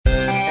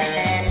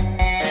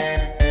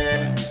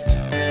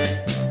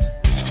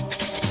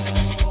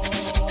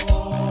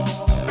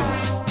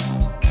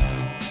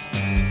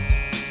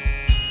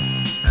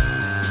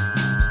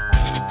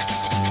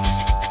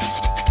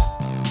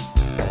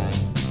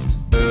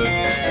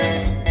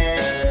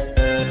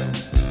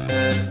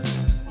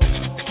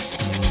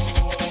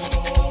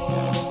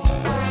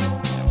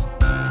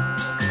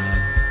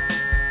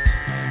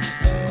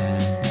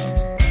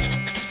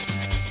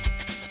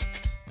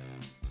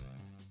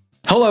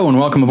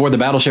welcome aboard the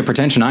Battleship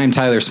Pretension. I am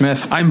Tyler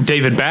Smith. I'm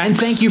David Bax. And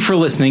thank you for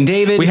listening,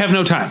 David. We have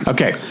no time.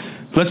 Okay.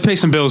 Let's pay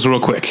some bills real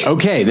quick.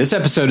 Okay, this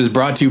episode is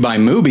brought to you by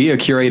Mubi, a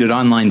curated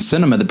online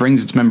cinema that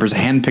brings its members a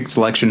hand-picked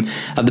selection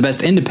of the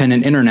best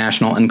independent,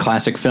 international, and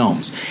classic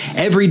films.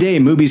 Every day,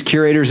 Mubi's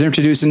curators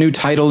introduce a new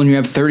title, and you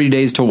have 30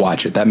 days to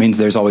watch it. That means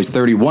there's always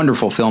 30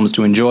 wonderful films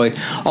to enjoy,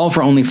 all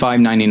for only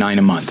 $5.99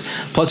 a month.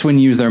 Plus, when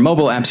you use their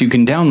mobile apps, you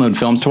can download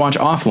films to watch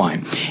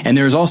offline. And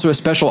there is also a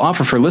special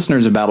offer for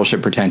listeners of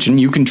Battleship Pretension.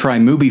 You can try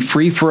Mubi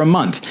free for a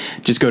month.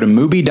 Just go to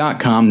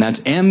Mubi.com, that's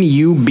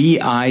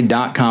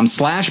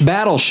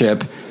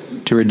MUBI.com/Battleship,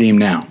 to redeem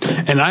now.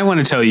 And I want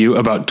to tell you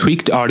about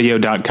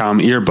tweakedaudio.com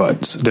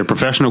earbuds. They're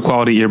professional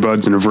quality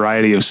earbuds in a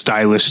variety of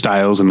stylish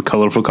styles and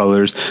colorful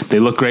colors. They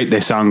look great.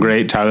 They sound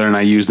great. Tyler and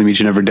I use them each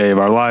and every day of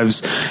our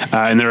lives.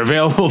 And they're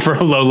available for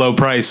a low, low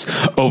price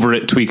over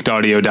at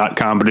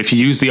tweakedaudio.com. But if you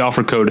use the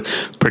offer code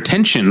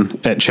pretension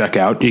at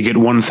checkout, you get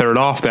 1/3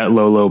 off that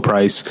low, low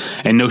price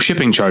and no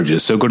shipping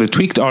charges. So go to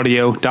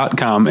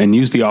tweakedaudio.com and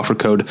use the offer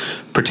code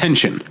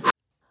pretension.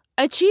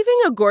 Achieving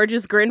a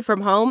gorgeous grin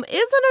from home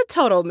isn't a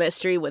total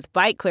mystery with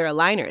Bite Clear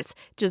aligners.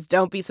 Just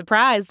don't be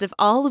surprised if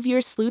all of your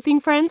sleuthing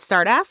friends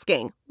start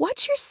asking,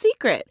 "What's your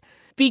secret?"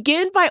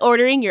 Begin by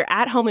ordering your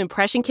at-home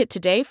impression kit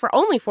today for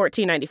only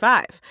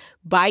 $14.95.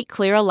 Bite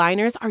Clear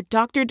aligners are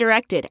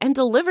doctor-directed and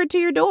delivered to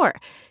your door.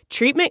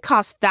 Treatment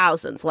costs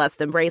thousands less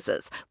than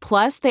braces.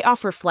 Plus, they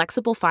offer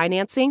flexible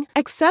financing,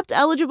 accept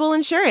eligible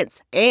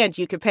insurance, and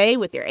you can pay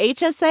with your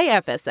HSA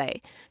FSA.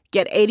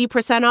 Get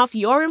 80% off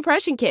your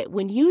impression kit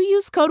when you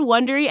use code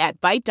WONDERY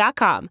at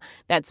Byte.com.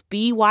 That's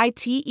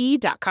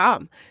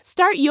BYTE.com.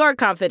 Start your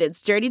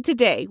confidence journey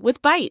today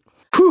with Byte.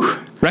 Whew.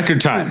 Record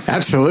time.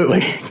 Absolutely.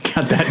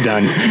 Got that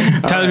done.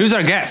 Tyler, who's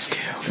our guest?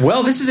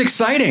 Well, this is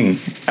exciting.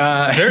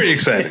 Very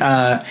exciting.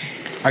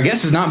 Our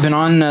guest has not been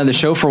on the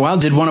show for a while.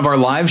 Did one of our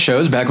live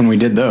shows back when we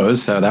did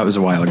those, so that was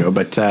a while ago.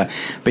 But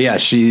yeah,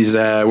 she's.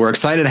 We're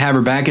excited to have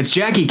her back. It's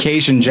Jackie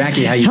Kashian.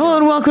 Jackie, how you doing? Hello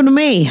and welcome to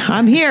me.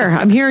 I'm here.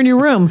 I'm here in your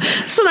room.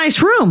 It's a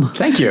nice room.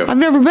 Thank you. I've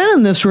never been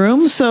in this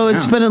room, so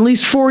it's been at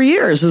least 4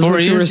 years, is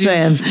what you were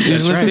saying,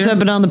 since I've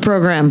been on the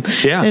program.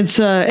 Yeah, it's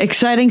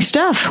exciting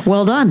stuff.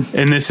 Well done.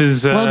 And this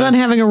is well done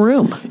having a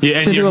room. Yeah,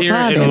 and you're here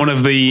in one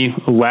of the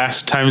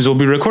last times we'll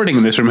be recording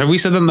in this room. Have we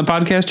said that on the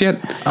podcast yet?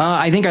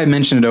 I think I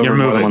mentioned it over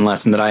more than one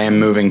lesson that I am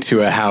moving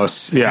to a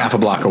house half a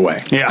block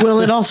away. Yeah. Will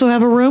it also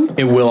have a room?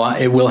 It will.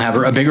 It will have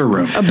a bigger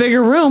room. A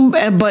bigger room,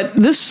 but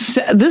this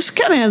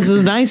kind of has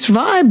a nice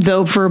vibe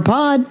though for a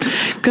pod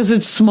because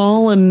it's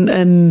small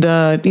and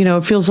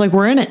it feels like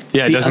we're in it.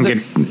 Yeah, it doesn't get.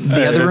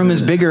 The other room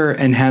is bigger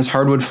and has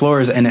hardwood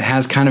floors and it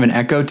has kind of an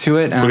echo to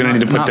it. We're gonna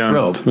need to put down.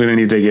 Thrilled. We're gonna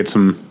need to get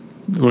some.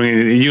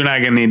 You and I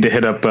are gonna need to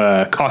hit up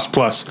Cost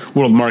Plus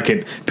World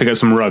Market, pick up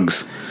some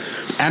rugs.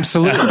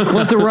 Absolutely.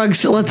 Let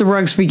the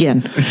rugs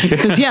begin.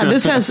 Because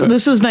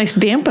this is nice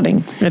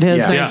dampening. It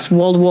has nice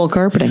wall-to-wall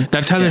carpeting. Now,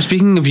 Tyler,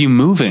 speaking of you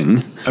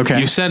moving, okay.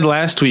 You said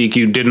last week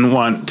you didn't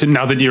want to,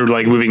 now that you're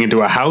like moving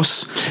into a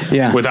house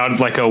without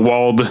like a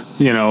walled,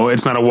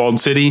 it's not a walled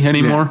city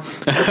anymore.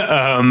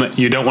 Yeah.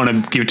 You don't want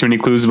to give too many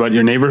clues about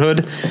your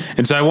neighborhood.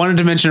 And so I wanted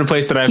to mention a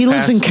place that He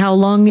lives in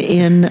Kowloon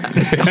in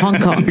Hong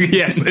Kong.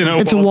 Yes,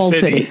 it's a walled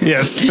city.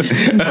 Yes.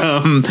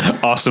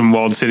 Awesome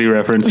walled city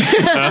reference.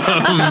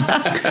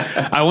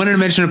 I wanted to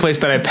mention a place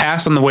that I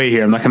passed on the way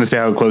here. I'm not going to say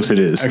how close it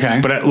is.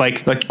 Okay. But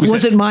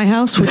was it my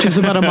house, which is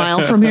about a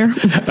mile from here?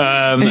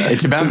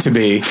 It's about to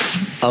be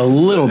a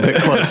little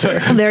bit closer.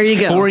 There you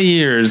go. 4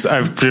 years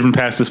I've driven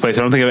past this place.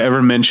 I don't think I've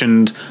ever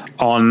mentioned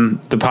on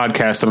the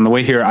podcast that on the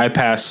way here I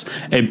pass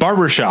a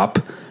barber shop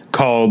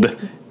called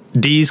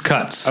D's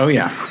Cuts. Oh,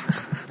 yeah.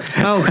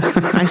 Oh,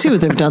 I see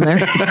what they've done there.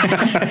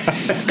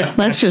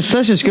 That's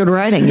just good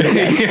writing.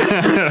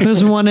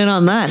 There's one in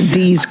on that.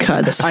 D's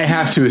Cuts. I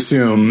have to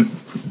assume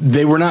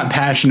they were not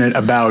passionate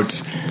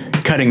about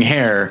cutting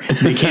hair.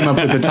 They came up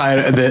with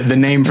the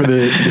name for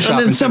the shop. And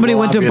then somebody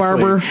went to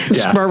barber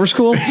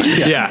school.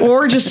 Yeah.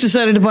 Or just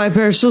decided to buy a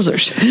pair of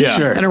scissors. Yeah.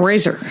 Sure. And a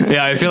razor.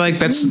 Yeah, I feel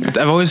like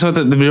I've always thought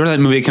that remember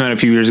that movie that came out a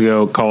few years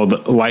ago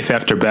called Life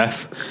After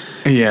Beth?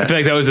 Yeah, I feel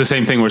like that was the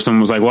same thing where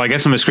someone was like, well, I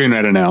guess I'm a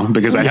screenwriter now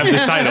because I have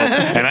this title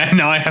and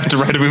now I have to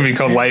write a movie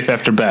called Life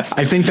After Beth.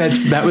 I think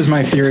that was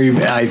my theory.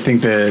 I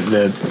think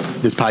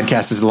this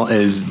podcast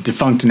is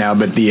defunct now,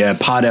 but the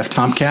Pod F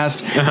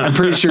Tomcast, I'm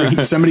pretty sure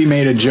somebody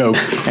made a joke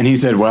and he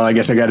said, well, I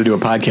guess I got to do a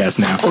podcast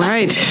now.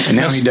 Right. And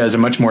now he does a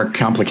much more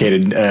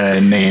complicated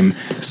name,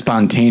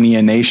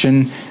 Spontanea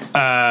Nation.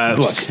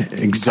 Look,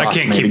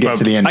 exhaust me to get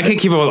to the end. I can't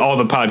keep up with all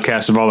the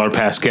podcasts of all our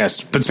past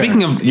guests. But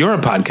speaking of, you're a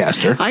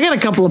podcaster. I got a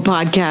couple of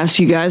podcasts,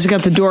 you guys. I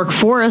got the Dork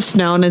Forest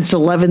now in its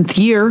 11th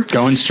year.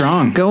 Going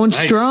strong.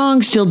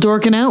 Strong. Still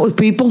dorking out with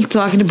people,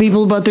 talking to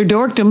people about their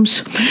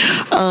dorkdoms.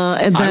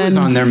 And then, I was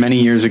on there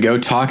many years ago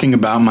talking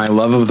about my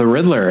love of the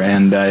Riddler.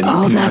 And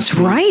that's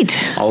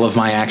right. All of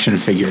my action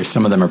figures.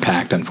 Some of them are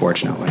packed,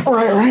 unfortunately.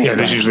 Right. Yeah,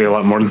 there's usually a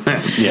lot more than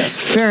that. Yes.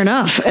 Fair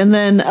enough. And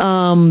then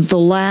the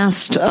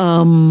last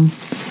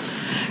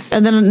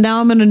And then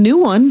now I'm in a new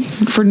one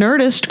for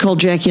Nerdist called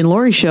Jackie and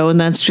Laurie Show,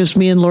 and that's just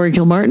me and Laurie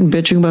Kilmartin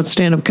bitching about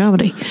stand-up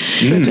comedy.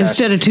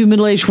 Instead of two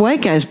middle-aged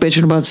white guys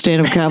bitching about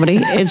stand-up comedy,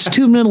 it's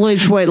two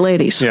middle-aged white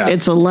ladies. Yeah.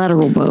 It's a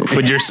lateral move.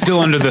 But you're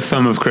still under the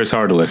thumb of Chris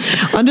Hardwick.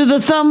 Under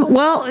the thumb,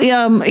 well,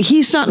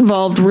 he's not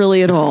involved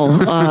really at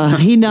all.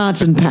 He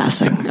nods in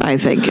passing, I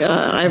think.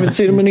 I haven't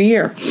seen him in a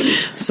year.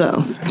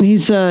 So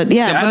he's, but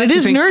it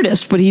is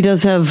Nerdist, but he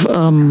does have,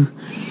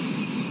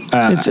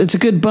 it's a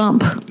good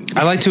bump.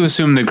 I like to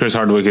assume that Chris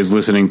Hardwick is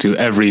listening to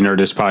every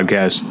Nerdist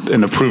podcast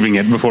and approving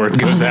it before it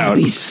goes out.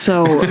 He's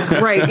so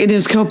right in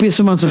his copious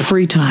amounts of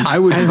free time. I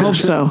hope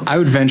so. I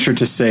would venture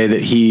to say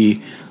that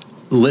he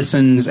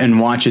listens and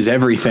watches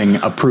everything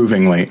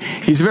approvingly.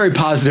 He's a very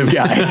positive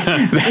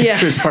guy.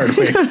 Chris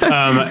Hardwick.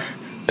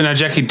 Now,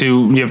 Jackie,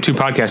 you have two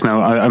podcasts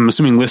now. I'm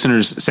assuming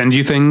listeners send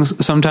you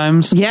things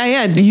sometimes?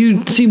 Yeah.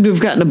 You seem to have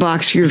gotten a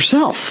box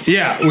yourself.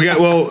 Yeah,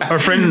 our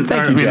friend,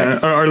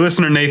 our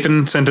listener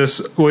Nathan sent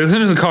us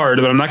a card,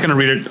 but I'm not going to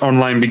read it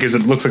online because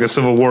it looks like a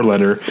Civil War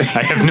letter.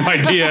 I have no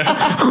idea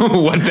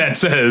what that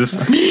says.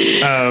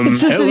 It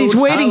says that he's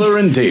waiting. Tyler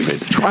and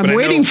David. I'm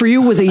waiting for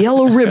you with a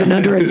yellow ribbon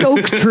under an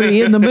oak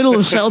tree in the middle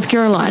of South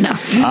Carolina.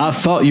 I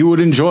thought you would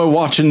enjoy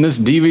watching this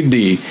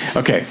DVD.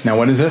 Okay, now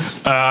what is this?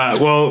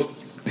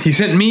 He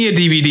sent me a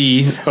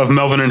DVD of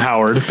Melvin and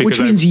Howard.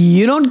 Which means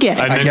you don't get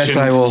it. I guess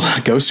I will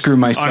go screw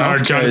myself. On our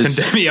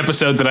Jonathan Demme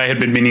episode that I had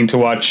been meaning to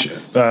watch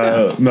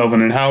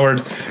Melvin and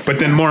Howard. But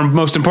then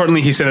most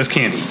importantly, he sent us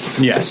candy.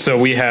 Yes. So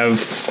we have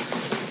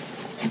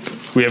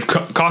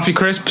Coffee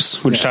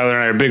Crisps, which Tyler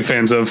and I are big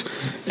fans of.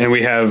 And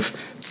we have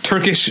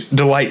Turkish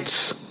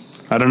Delights.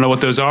 I don't know what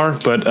those are,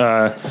 but...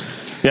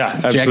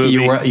 yeah,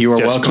 absolutely. Jackie, you are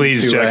welcome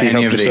please, to Jackie,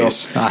 any of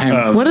these.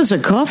 What is a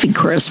coffee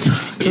crisp?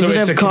 Does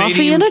it have coffee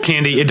Canadian in it?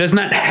 Candy. It does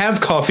not have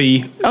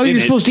coffee. Oh,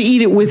 you're supposed to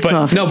eat it with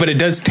coffee. No, but it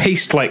does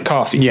taste like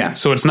coffee. Yeah.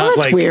 So it's not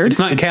weird. It's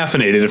not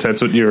caffeinated. If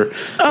that's what I think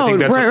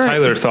that's what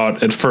Tyler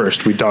thought at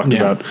first. We talked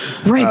about.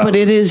 Right, but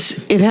it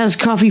has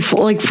coffee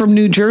like from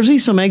New Jersey.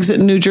 Some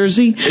exit in New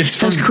Jersey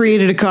has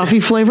created a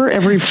coffee flavor.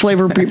 Every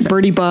flavor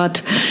Birdie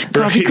bought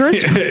coffee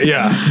crisp.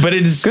 Yeah, but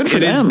it is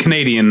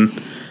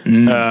Canadian.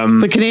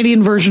 The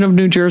Canadian version of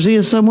New Jersey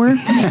is somewhere,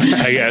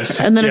 I guess.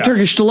 And then a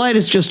Turkish Delight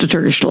is just a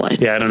Turkish Delight.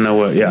 Yeah, I don't know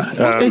what. Yeah,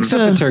 it's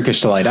a Turkish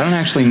Delight. I don't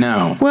actually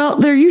know. Well,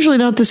 they're usually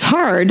not this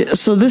hard.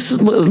 So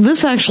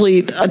this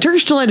actually, a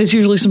Turkish Delight is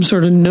usually some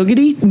sort of nougat.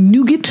 I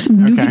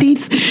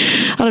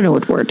don't know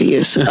what word to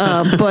use,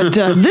 but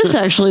this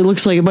actually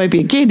looks like it might be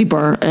a candy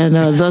bar, and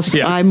thus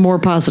I'm more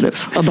positive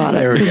about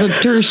it because a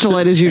Turkish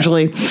Delight is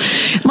usually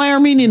my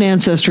Armenian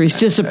ancestries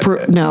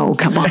disapprove. No,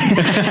 come on,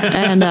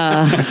 and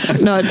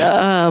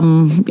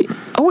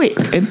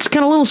it's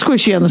kind of a little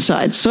squishy on the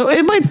side, so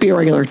it might be a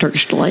regular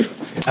Turkish Delight.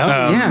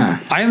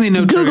 I only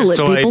know Google Turkish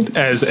Delight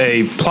as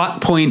a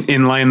plot point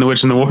in Lion, the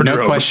Witch, and the Wardrobe.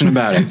 No question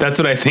about it. That's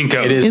what I think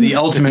of. It is the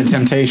ultimate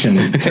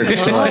temptation,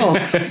 Turkish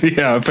Delight.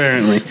 Yeah,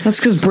 apparently. That's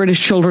because British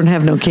children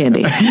have no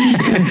candy.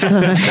 And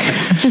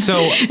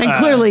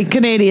clearly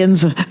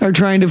Canadians are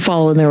trying to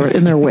follow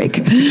in their wake.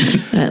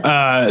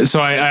 So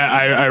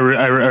I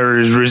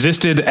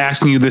resisted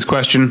asking you this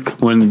question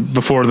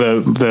before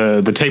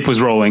the tape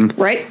was rolling.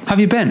 Right. How have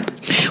you been?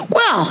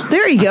 Well,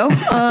 there you go.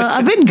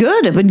 I've been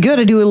good.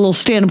 I do a little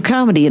stand-up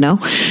comedy,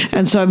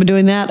 and so I've been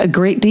doing that a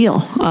great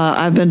deal.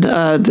 I've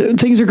been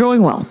things are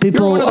going well.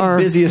 People You're one of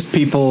the busiest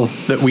people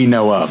that we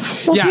know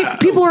of. Well,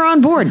 people are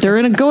on board.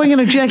 They're going in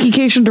a Jackie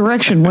Kashian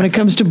direction when it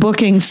comes to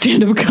booking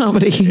stand-up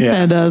comedy,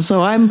 and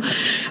so I'm.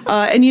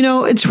 And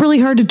it's really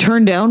hard to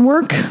turn down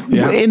work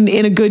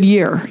in a good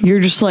year. You're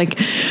just like,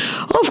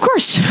 oh, of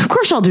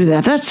course I'll do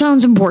that. That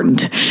sounds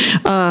important.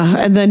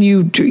 And then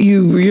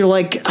you're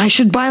like, I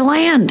should buy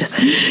land.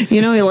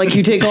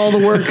 You take all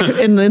the work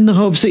in the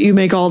hopes that you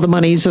make all the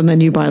monies, and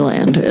then you buy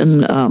land.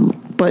 And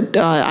but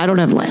I don't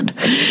have land.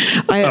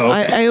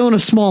 I own a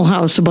small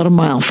house about a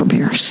mile from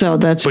here, so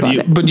that's about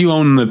it. But you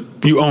own the.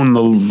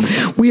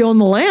 We own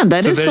the land.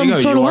 That is some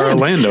sort of land. You are a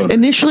landowner.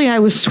 Initially, I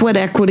was sweat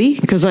equity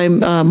because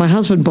my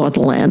husband bought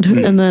the land,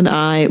 and then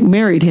I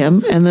married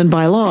him, and then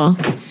by law,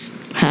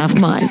 half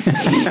mine.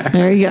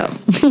 There you go.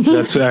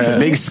 That's a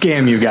big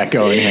scam you got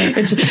going here.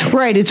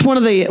 It's one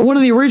of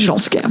the original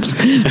scams.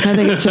 I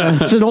think it's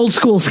an old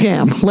school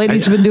scam.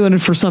 Ladies have been doing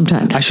it for some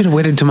time. I should have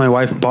waited till my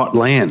wife bought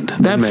land.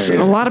 That's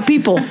a lot of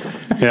people.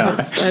 Yeah.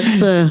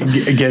 That's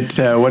get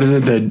what is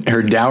it?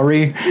 Her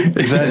dowry?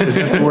 Is that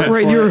the word?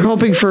 Right. You were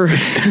hoping for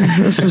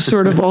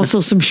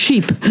some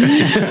sheep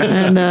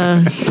and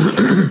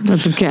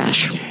some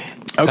cash.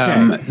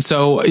 Okay.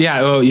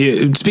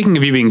 Speaking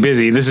of you being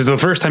busy, this is the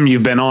first time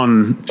you've been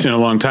on in a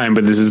long time,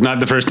 but this is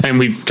not the first time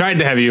we've tried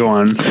to have you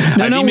on.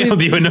 I've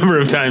emailed you a number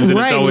of times, and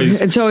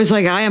it's always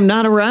like I am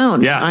not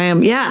around. Yeah, I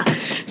am. Yeah.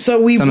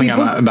 So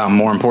about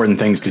more important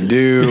things to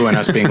do and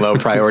us being low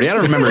priority. I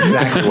don't remember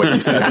exactly what you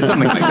said, but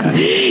something like that.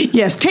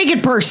 Yes, take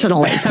it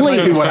personally, please. That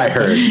might be what I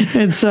heard.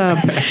 It's I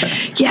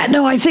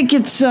think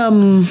it's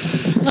I'm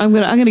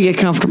gonna get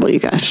comfortable, you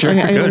guys. Sure.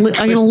 I'm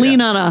gonna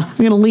lean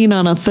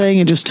on a thing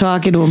and just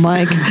talk into a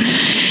mic.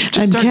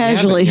 and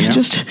casually,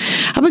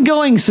 I've been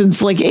going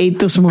since like 8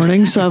 this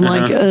morning, so I'm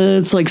like,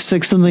 it's like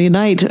 6 in the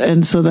night,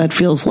 and so that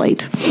feels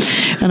late.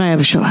 And I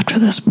have a show after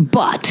this,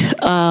 but here's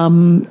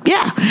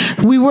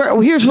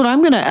what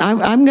I'm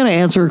gonna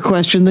answer a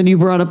question that you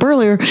brought up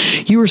earlier.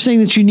 You were saying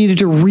that you needed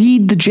to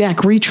read the Jack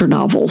Reacher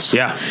novels.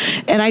 Yeah.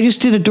 And I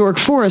just did a Dork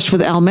Forest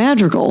with Al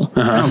Madrigal.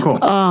 Oh, cool.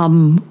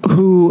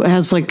 Who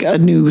has like a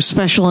new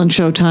special on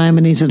Showtime,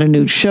 and he's in a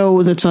new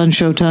show that's on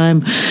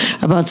Showtime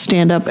about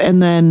stand-up.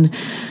 And then,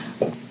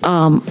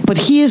 but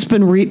he has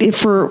been reading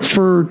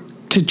to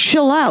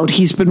chill out.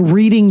 He's been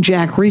reading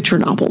Jack Reacher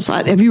novels.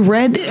 Have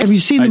you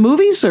seen the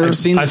movies? Or?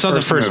 I saw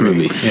the first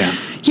movie. Yeah.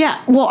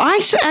 Yeah, well,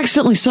 I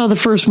accidentally saw the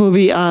first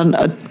movie on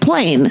a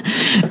plane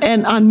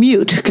and on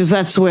mute, because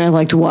that's the way I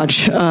like to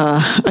watch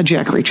a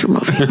Jack Reacher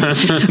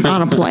movie,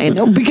 on a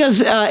plane.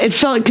 Because it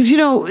felt, because,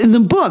 in the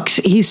books,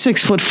 he's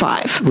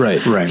 6'5".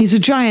 Right. He's a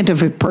giant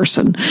of a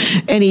person,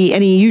 and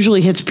he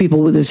usually hits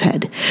people with his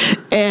head,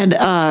 and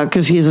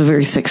because he has a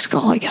very thick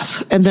skull, I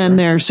guess. And then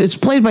it's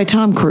played by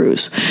Tom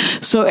Cruise.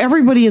 So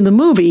everybody in the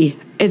movie,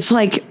 it's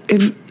like,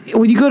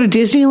 when you go to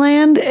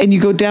Disneyland and you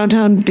go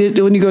downtown,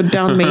 when you go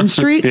down Main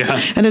Street,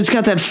 and it's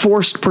got that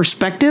forced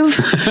perspective,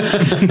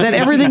 that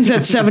everything's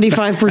at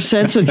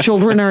 75%, so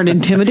children aren't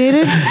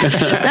intimidated.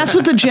 That's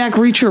what the Jack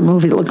Reacher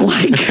movie looked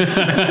like.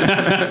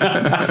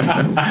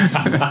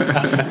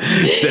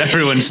 So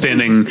everyone's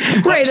standing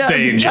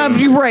upstage.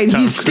 Right,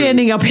 he's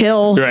standing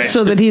uphill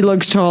so that he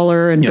looks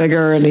taller and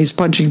bigger, and he's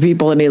punching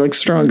people and he looks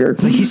stronger.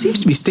 Like, he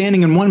seems to be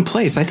standing in one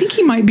place. I think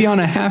he might be on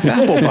a half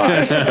apple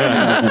box.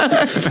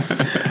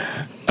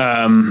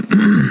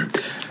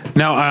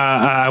 Now,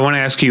 I want to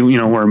ask you,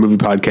 we're a movie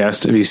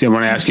podcast. I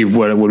want to ask you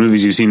what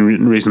movies you've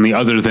seen recently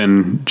other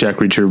than Jack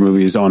Reacher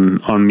movies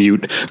on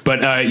mute.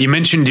 But you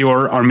mentioned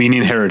your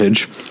Armenian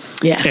heritage.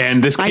 Yes,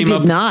 and this came up. I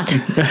did not.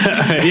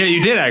 Yeah,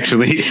 you did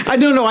actually. I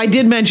don't know. I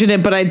did mention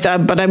it, but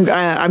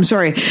I'm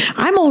sorry.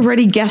 I'm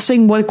already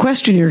guessing what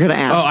question you're going to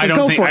ask. Oh, I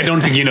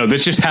don't think you know.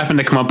 This just happened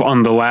to come up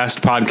on the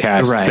last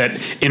podcast. Right.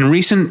 That in the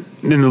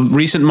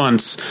recent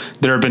months,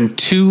 there have been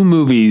 2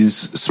 movies,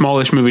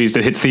 smallish movies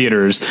that hit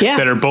theaters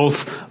that are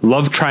both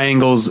love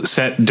triangles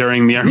set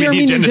during the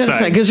Armenian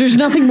genocide. Because there's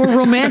nothing more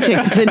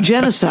romantic than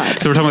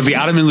genocide. So we're talking about The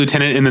Ottoman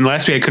Lieutenant, and then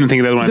last week I couldn't think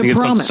of the other one. I think it's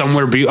called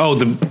Somewhere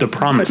The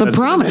Promise. The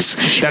Promise.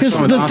 That's the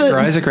one with Oscar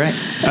Isaac, right?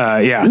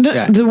 Yeah.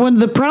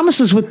 The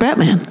Promise is with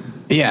Batman.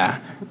 Yeah.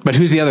 But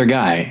who's the other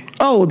guy?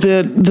 Oh,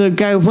 the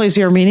guy who plays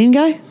the Armenian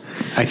guy?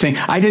 I think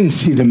I didn't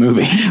see the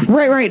movie.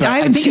 Right. I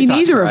haven't seen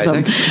either of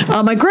them.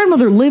 My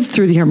grandmother lived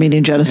through the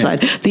Armenian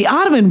genocide. Yeah. The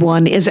Ottoman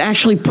one is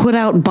actually put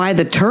out by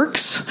the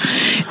Turks,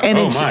 and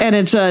it's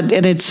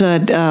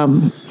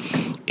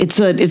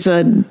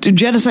a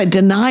genocide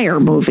denier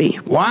movie.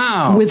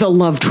 Wow. With a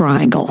love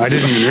triangle. I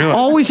didn't even realize.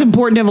 Always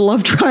important to have a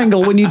love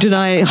triangle when you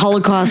deny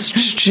Holocaust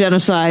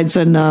genocides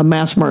and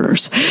mass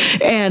murders.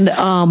 And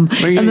then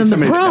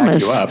The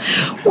Promise.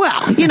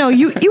 Well,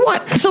 you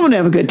want someone to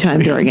have a good time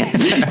during it.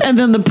 And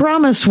then The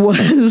Promise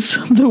was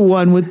the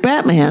one with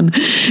Batman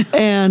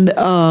and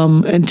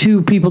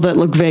 2 people that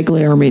look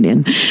vaguely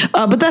Armenian.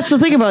 But that's the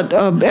thing about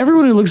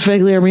everyone who looks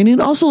vaguely Armenian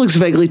also looks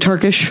vaguely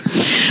Turkish.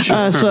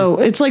 Sure. So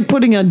it's like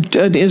putting an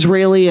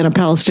Israeli and a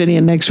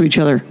Palestinian next to each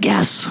other.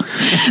 Guess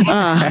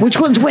which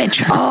one's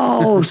which?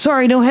 Oh,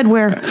 sorry, no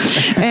headwear.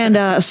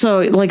 And so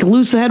like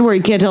lose the headwear,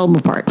 you can't tell them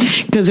apart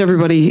because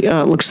everybody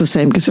looks the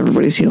same because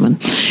everybody's human.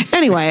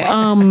 Anyway,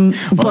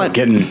 but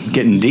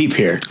getting deep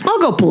here. I'll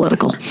go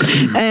political.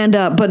 And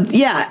but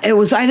yeah, it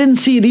was. I didn't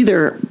see it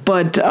either,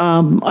 but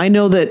I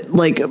know that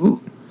like.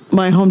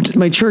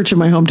 My church in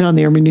my hometown,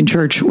 the Armenian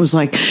church, was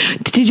like,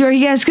 are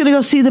you guys going to go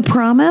see The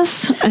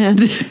Promise? And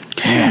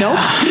no,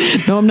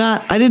 I'm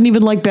not. I didn't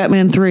even like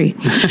Batman 3.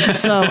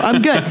 So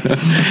I'm good.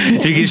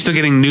 You're still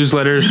getting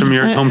newsletters from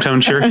your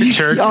hometown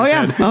church?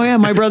 Oh, yeah.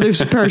 My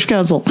brother's parish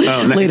council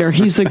leader.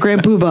 He's the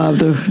grand poobah of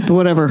the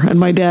whatever. And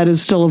my dad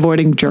is still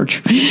avoiding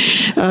church.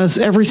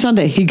 Every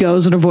Sunday, he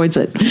goes and avoids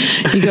it.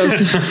 He goes,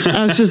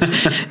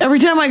 every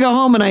time I go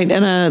home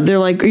and they're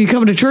like, are you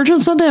coming to church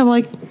on Sunday? I'm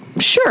like,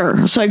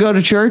 sure. So I go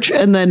to church,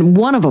 and then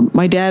one of them,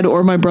 my dad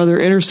or my brother,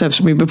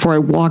 intercepts me before I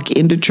walk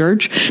into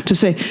church to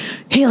say,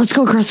 hey, let's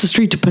go across the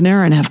street to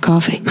Panera and have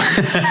coffee.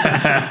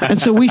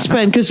 And so we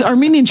spend, because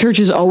Armenian church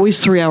is always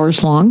 3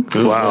 hours long.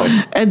 Wow.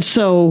 And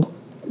so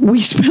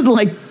we spent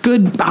like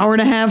good hour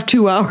and a half,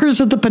 2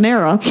 hours at the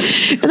Panera.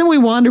 And then we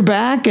wander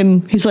back,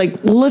 and he's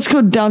like, well, let's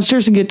go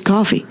downstairs and get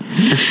coffee.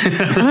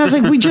 And I was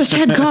like, we just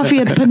had coffee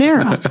at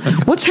Panera.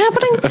 What's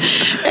happening?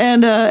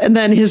 And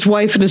then his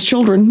wife and his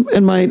children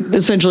and my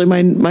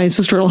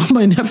sister-in-law,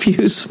 my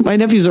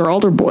nephews are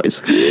altar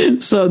boys.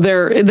 So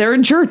they're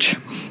in church.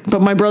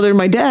 But my brother and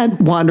my dad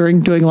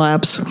wandering, doing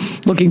laps,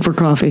 looking for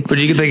coffee. But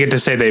they get to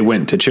say they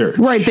went to church.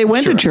 Right. They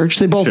went to church.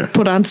 They both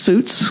put on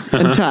suits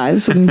and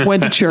ties and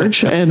went to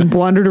church and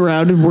wandered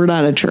around, and we're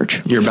not at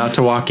church. You're about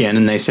to walk in,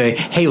 and they say,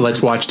 hey,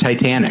 let's watch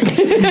Titanic.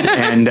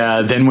 And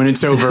then when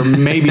it's over,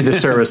 maybe the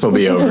service will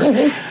be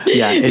over.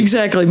 Yeah,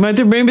 exactly.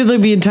 Maybe they'll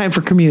be in time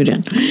for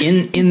communion.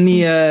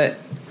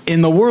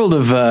 In the world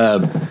of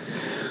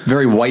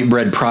very white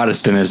bread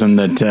Protestantism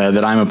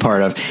that I'm a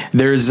part of.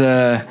 There's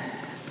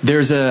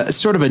a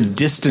sort of a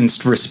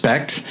distanced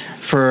respect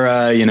for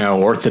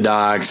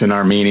Orthodox and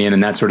Armenian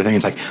and that sort of thing.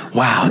 It's like,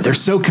 wow, they're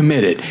so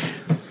committed.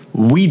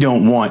 We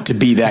don't want to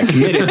be that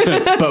committed,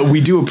 but we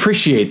do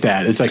appreciate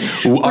that. It's like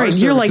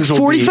you're like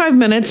 45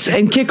 minutes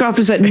and kickoff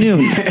is at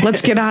noon.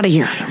 Let's get out of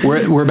here.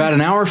 We're about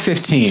an hour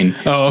 15.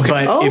 Oh,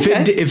 okay.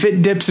 But if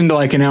it dips into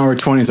like an hour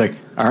 20, it's like,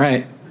 all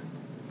right,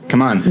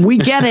 come on. We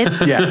get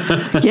it.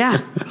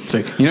 Yeah. It's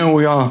like,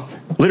 we all.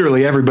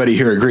 Literally everybody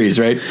here agrees,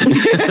 right? So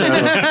it's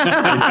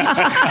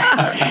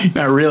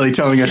not really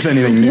telling us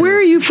anything new. Where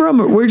are you from?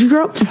 Where'd you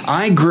grow up?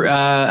 I grew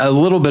a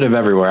little bit of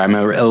everywhere. I'm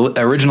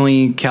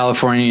originally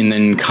California and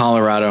then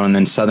Colorado and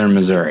then southern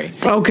Missouri.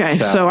 Okay,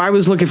 so I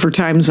was looking for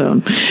time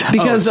zone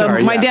because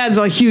my dad's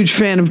a huge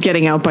fan of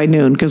getting out by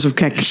noon because of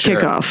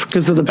kickoff,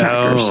 because of the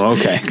Packers. Oh,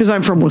 okay. Because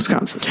I'm from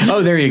Wisconsin.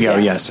 Oh, there you go.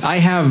 Yeah. Yes. I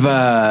have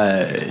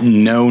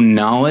no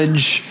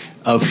knowledge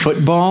of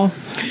football.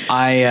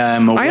 I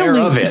am aware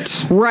of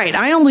it. Right.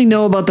 I only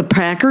know about the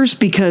Packers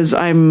because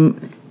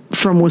I'm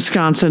from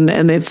Wisconsin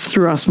and it's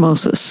through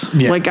osmosis.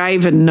 Yeah. Like I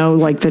even know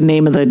like the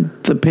name of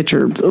the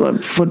pitcher, the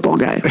football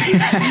guy.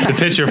 The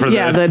pitcher for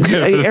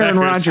Aaron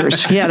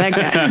Rodgers. Yeah, that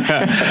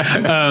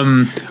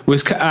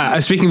guy.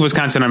 Speaking of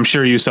Wisconsin, I'm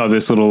sure you saw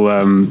this little,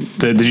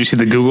 did you see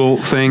the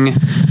Google thing?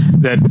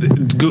 That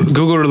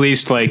Google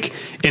released, like,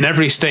 in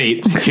every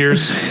state,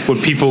 here's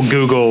what people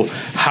Google,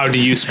 how do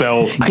you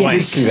spell blank? I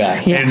did see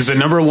that. Yes. And the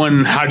number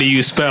one how do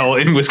you spell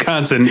in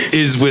Wisconsin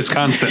is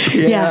Wisconsin.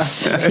 Yeah.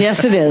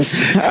 Yes, it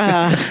is.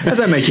 How does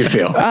that make you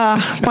feel?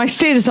 My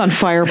state is on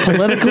fire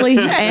politically,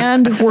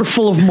 and we're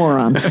full of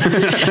morons.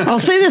 I'll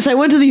say this. I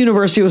went to the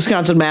University of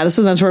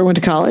Wisconsin-Madison. That's where I went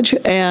to college.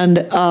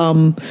 And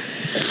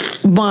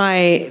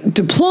my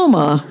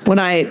diploma, when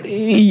I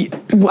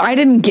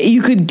didn't get,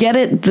 you could get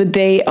it the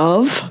day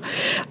of,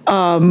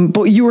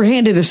 but you were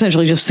handed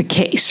essentially just the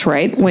case,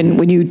 right?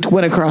 When you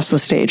went across the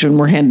stage and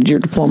were handed your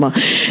diploma,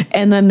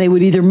 and then they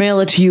would either mail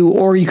it to you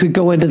or you could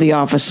go into the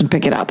office and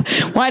pick it up.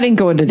 Well, I didn't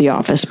go into the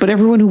office, but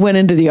everyone who went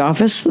into the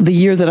office the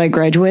year that I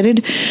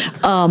graduated,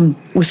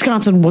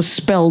 Wisconsin was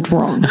spelled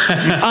wrong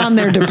on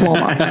their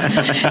diploma.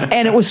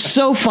 And it was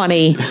so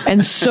funny,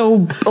 and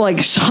so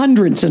like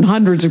hundreds and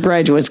hundreds of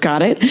graduates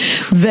got it,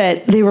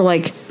 that they were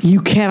like,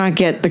 you cannot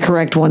get the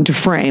correct one to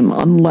frame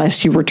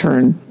unless you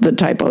return the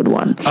typoed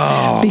one.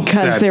 Oh,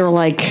 because they were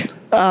like,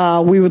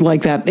 we would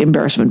like that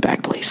embarrassment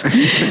back, please.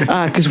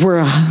 Because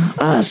we're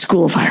a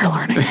school of higher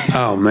learning.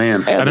 Oh,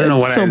 man. I don't know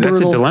what that's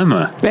a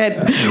dilemma.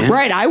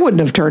 Right. I wouldn't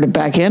have turned it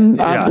back in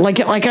like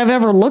I've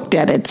ever looked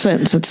at it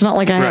since. It's not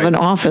like I have an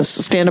office,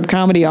 a stand-up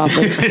comedy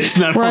office, it's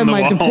not where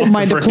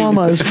my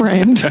diploma is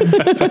framed.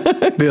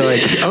 Be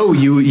like, oh,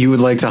 you would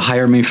like to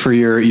hire me for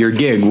your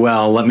gig?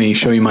 Well, let me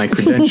show you my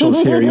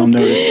credentials here. You'll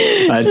notice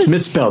it's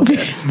misspelled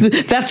there.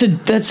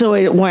 That's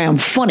why I'm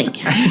funny.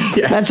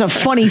 Yeah. That's a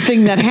funny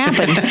thing that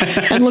happened.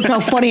 And look how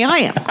funny I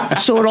am.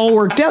 So it all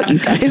worked out, you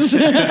guys.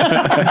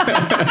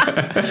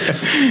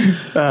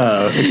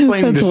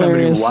 Explaining to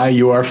somebody why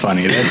you are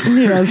funny.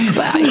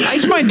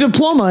 It's my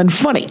diploma in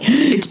funny.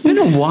 It's been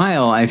a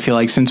while, I feel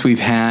like, since we've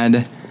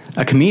had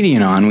a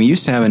comedian on. We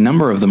used to have a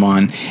number of them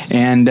on.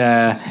 And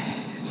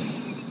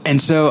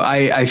so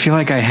I feel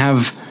like I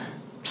have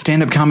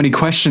stand-up comedy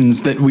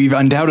questions that we've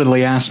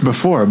undoubtedly asked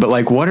before. But,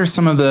 like, what are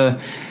some of the...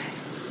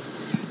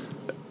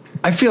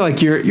 I feel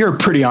like you're a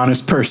pretty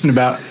honest person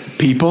about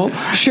people.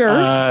 Sure.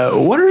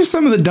 What are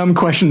some of the dumb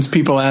questions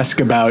people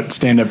ask about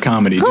stand-up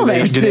comedy? Do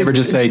they ever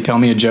just say, tell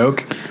me a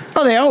joke?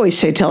 Oh, they always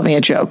say, tell me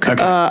a joke.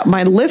 Okay.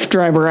 My Lyft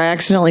driver, I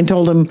accidentally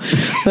told him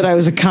that I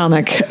was a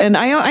comic. And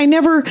I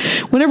never,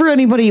 whenever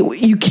anybody,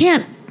 you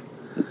can't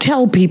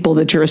tell people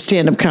that you're a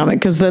stand-up comic,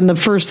 because then the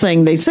first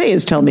thing they say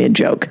is, tell me a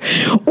joke.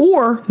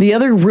 Or the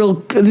other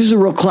this is a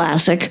real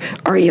classic,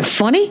 are you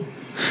funny?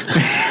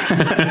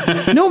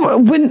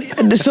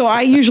 So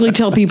I usually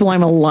tell people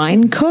I'm a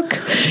line cook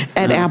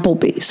at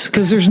Applebee's,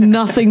 because there's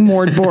nothing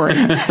more boring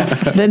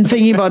than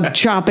thinking about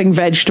chopping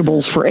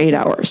vegetables for 8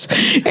 hours.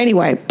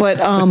 Anyway, but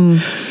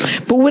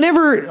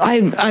whenever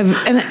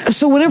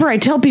whenever I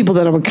tell people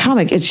that I'm a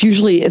comic, it's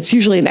usually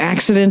an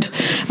accident.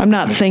 I'm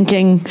not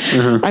thinking.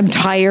 I'm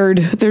tired.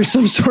 There's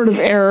some sort of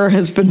error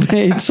has been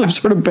made, some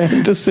sort of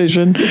bad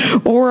decision,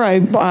 or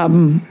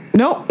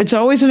no, it's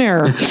always an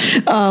error.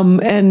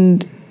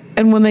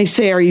 And when they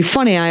say, are you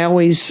funny? I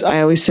always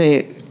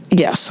say,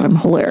 yes, I'm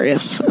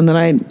hilarious. And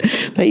then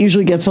that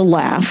usually gets a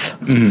laugh.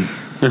 Mm-hmm.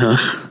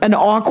 Uh-huh. An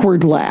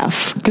awkward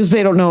laugh, because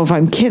they don't know if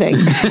I'm kidding.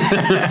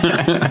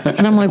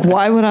 And I'm like,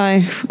 why would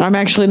I? I'm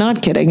actually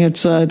not kidding.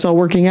 It's all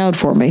working out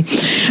for me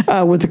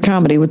with the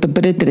comedy, with the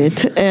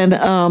bit.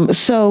 And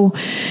so,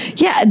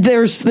 yeah,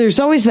 there's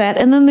always that.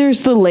 And then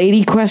there's the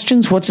lady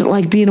questions. What's it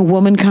like being a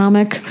woman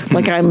comic?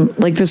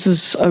 Like this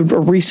is a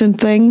recent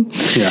thing.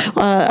 Yeah.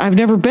 I've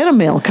never been a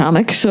male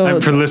comic.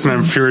 So for the listener,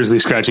 I'm furiously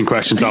scratching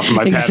questions off of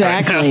my pad.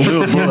 Exactly.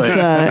 Right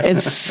now.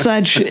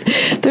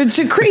 It's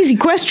a crazy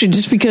question,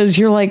 just because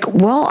you're like,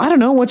 well, I don't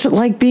know. What's it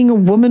like being a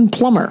woman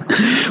plumber?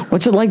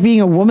 What's it like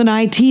being a woman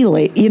IT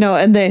lady?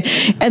 And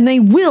they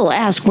will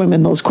ask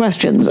women those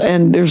questions.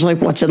 And there's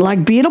like, what's it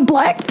like being a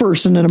black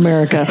person in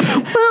America?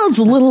 Well, it's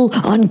a little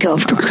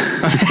uncomfortable.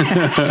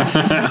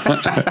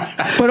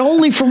 But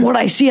only from what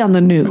I see on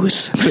the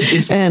news.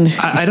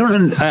 I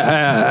don't,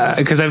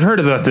 because I've heard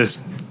about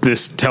this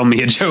tell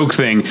me a joke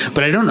thing,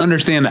 but I don't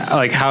understand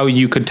like how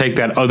you could take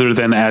that other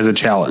than as a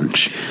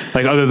challenge,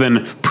 like other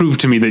than prove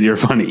to me that you're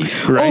funny,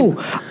 right? Oh,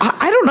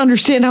 I don't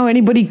understand how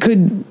anybody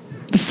could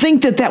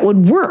think that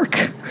would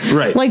work.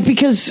 Right. Like,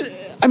 because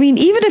I mean,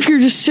 even if you're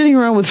just sitting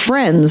around with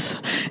friends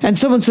and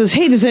someone says,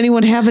 hey, does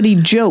anyone have any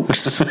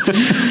jokes?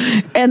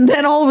 And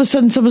then all of a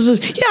sudden someone says,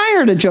 yeah, I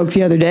heard a joke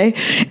the other day.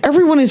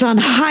 Everyone is on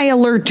high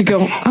alert to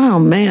go, oh,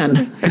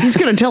 man, he's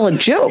going to tell a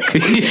joke.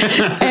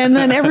 Yeah. And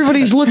then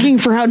everybody's looking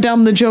for how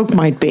dumb the joke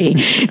might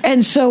be.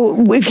 And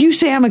so if you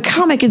say I'm a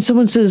comic and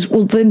someone says,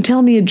 well, then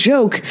tell me a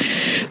joke,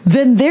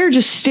 then they're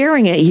just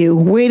staring at you,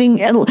 waiting.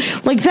 And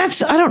like,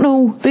 that's, I don't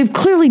know, they've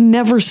clearly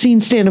never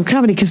seen stand-up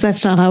comedy because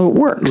that's not how it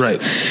works.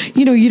 Right.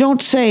 You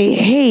don't say,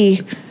 hey,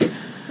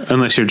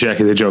 unless you're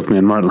Jackie the Joke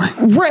Man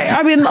Martley. Right.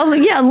 I mean,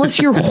 yeah, unless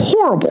you're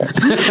horrible.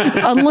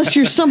 Unless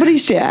you're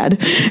somebody's dad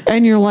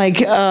and you're like,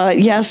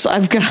 yes,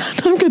 I've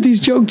got these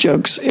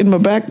jokes in my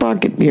back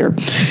pocket here.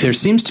 There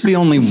seems to be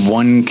only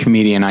one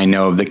comedian I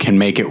know of that can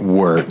make it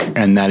work,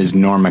 and that is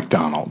Norm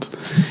Macdonald.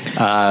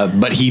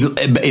 But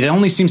it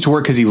only seems to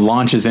work because he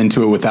launches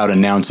into it without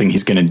announcing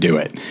he's going to do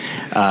it,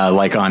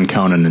 like on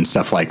Conan and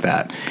stuff like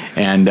that.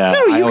 And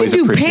I always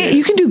appreciate it.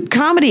 You can do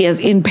comedy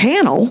in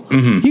panel.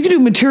 Mm-hmm. You can do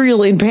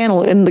material in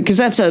panel, because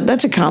that's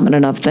a common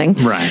enough thing.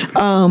 Right.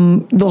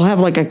 They'll have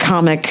like a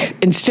comic,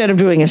 instead of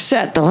doing a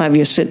set, they'll have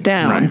you sit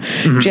down. Right.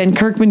 Mm-hmm. Jen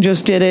Kirkman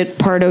just did it.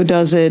 Pardo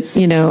does it.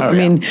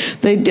 Mean,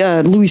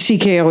 Louis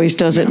C.K. always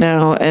does it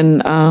now,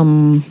 and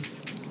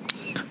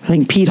I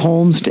think Pete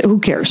Holmes. Who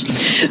cares?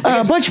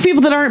 A bunch of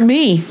people that aren't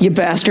me, you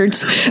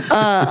bastards.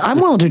 I'm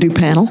willing to do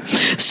panel.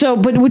 So,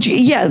 but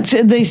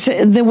they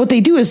say what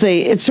they do is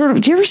it's sort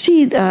of. Do you ever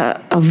see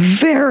a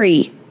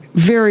very,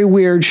 very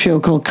weird show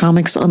called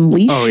Comics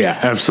Unleashed? Oh yeah,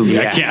 absolutely.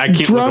 Yeah. I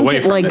can't look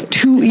away from it.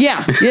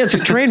 It's a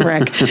train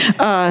wreck.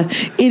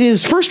 It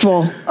is, first of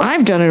all,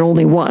 I've done it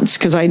only once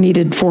because I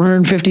needed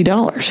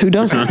 $450. Who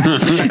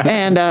doesn't?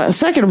 And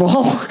second of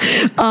all,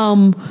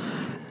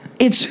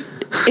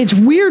 it's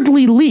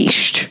weirdly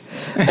leashed.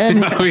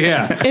 And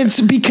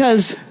it's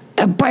because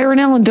Byron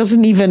Allen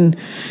doesn't even,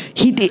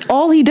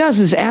 all he does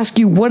is ask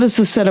you, what is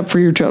the setup for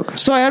your joke?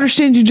 So I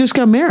understand you just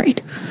got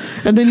married.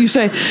 And then you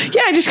say,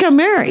 yeah, I just got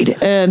married.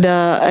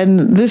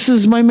 And this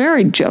is my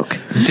married joke.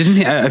 Didn't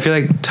he? I feel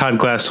like Todd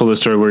Glass told a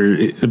story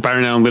where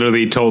Byron Allen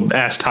literally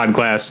asked Todd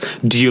Glass,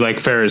 do you like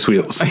Ferris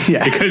wheels?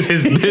 Yeah. Because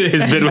his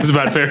bit was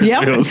about Ferris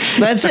wheels.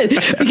 That's it.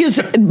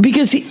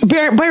 Because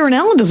Byron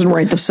Allen doesn't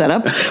write the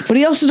setup, but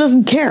he also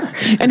doesn't care.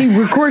 And he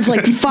records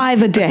like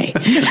 5 a day.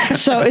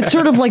 So it's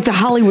sort of like the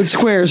Hollywood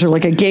Squares or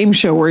like a game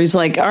show where he's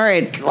like, all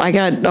right, I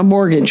got a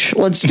mortgage.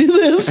 Let's do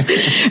this.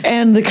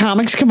 And the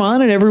comics come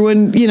on and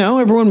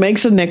everyone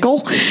makes a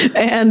nickel,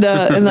 and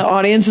the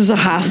audience is a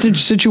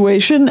hostage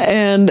situation,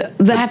 and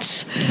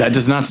that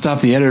does not stop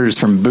the editors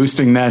from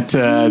boosting that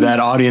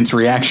audience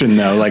reaction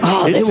though. Like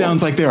it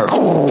sounds like there are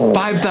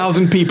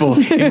 5,000 people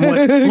in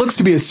what looks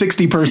to be a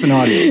 60-person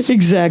audience.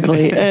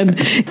 Exactly,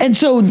 and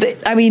so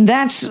that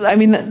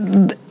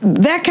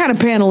kind of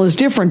panel is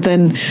different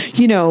than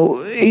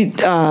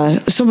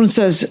someone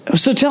says,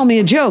 so tell me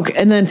a joke,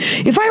 and then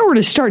if I were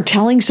to start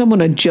telling someone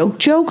a joke,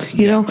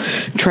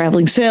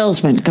 traveling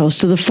salesman goes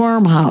to the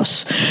farmhouse.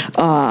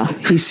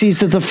 He sees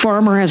that the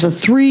farmer has a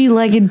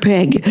 3-legged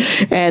pig,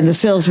 and the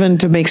salesman,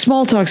 to make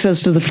small talk,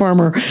 says to the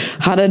farmer,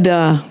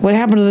 what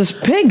happened to this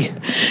pig?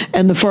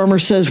 And the farmer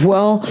says,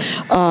 well,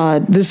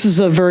 this is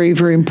a very,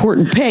 very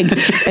important pig.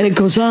 And it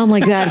goes on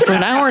like that for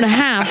an hour and a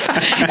half.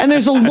 And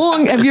there's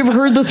have you ever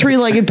heard the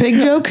 3-legged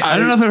pig joke? I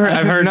don't know if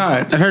I've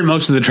heard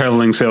most of the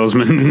traveling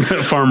salesman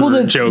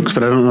farmer jokes,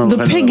 but I don't know.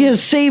 The pig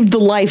has saved the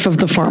life of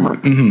the farmer.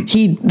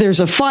 Mm-hmm.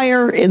 There's a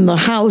fire in the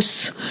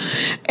house,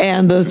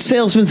 and the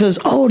salesman says,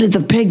 oh, did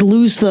the pig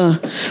lose the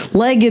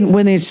leg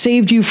when it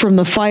saved you from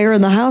the fire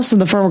in the house?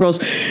 And the farmer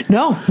goes,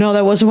 no,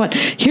 that wasn't what.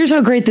 Here's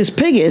how great this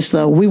pig is,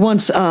 though. We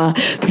once,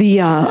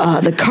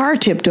 the car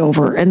tipped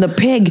over, and the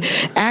pig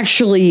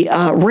actually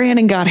ran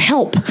and got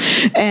help.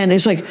 And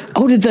it's like,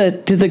 oh, did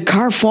the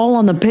car fall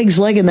on the pig's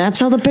leg, and that's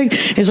how the pig?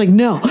 It's like,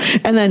 no.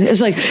 And then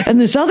it's like,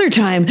 and this other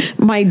time,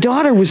 my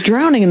daughter was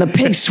drowning, and the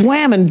pig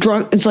swam and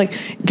drunk. It's like,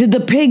 did the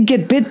pig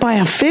get bit by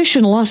a fish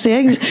and lost the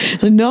eggs?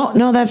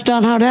 No, that's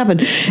not how it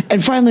happened.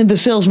 And finally, the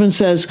salesman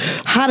says,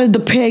 how did the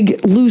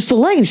pig lose the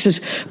leg? And he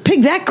says,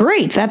 pig, that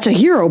great. That's a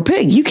hero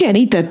pig. You can't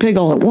eat that pig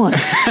all at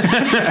once.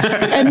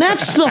 And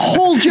that's the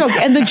whole joke.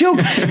 And the joke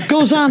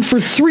goes on for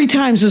 3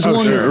 times as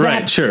long as that.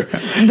 Right, sure.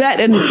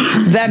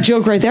 That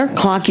joke right there,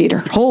 clock eater.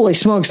 Holy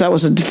smokes, that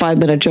was a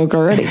 5-minute joke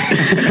already.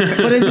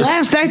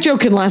 But that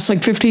joke can last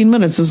like 15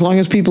 minutes as long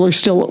as people are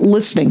still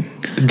listening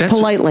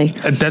politely.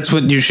 That's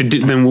what you should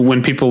do. Then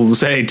when people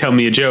say, tell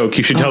me a joke,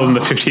 you should tell them the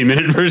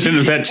 15-minute version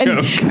of that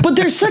joke. But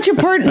there's such a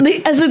part,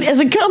 as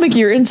a comic,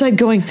 you're inside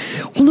going,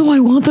 well, no, I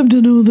want them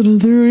to know that I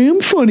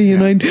am funny,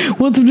 and I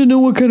want them to know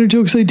what kind of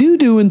jokes I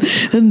do, and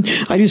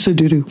I just said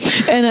do.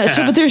 And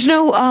so, but there's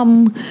no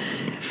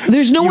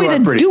way to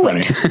do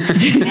funny.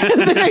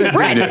 it.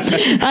 Right.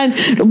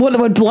 And what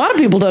a lot of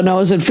people don't know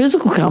is that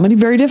physical comedy,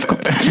 very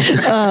difficult.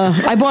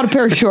 I bought a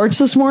pair of shorts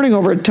this morning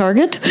over at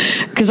Target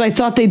because I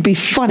thought they'd be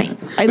funny.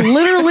 I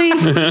literally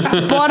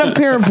bought a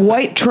pair of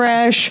white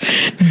trash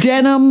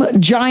denim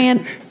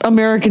giant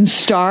American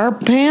Star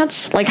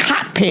pants, like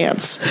hot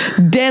pants,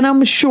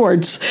 denim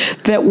shorts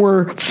that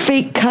were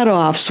fake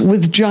cutoffs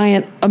with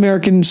giant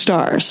American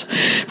stars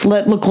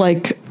that look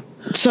like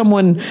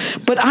someone,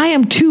 but I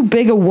am too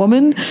big a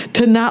woman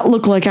to not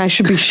look like I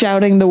should be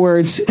shouting the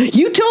words,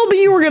 you told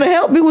me you were going to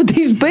help me with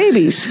these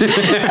babies,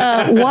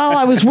 while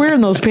I was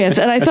wearing those pants.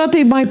 And I thought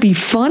they might be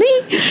funny,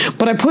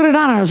 but I put it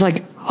on and I was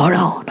like,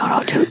 oh,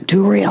 no,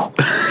 too real.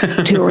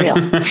 Too real.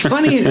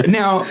 Funny.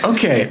 Now,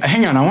 okay,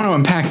 hang on. I want to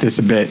unpack this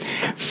a bit.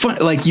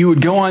 Like you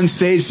would go on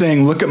stage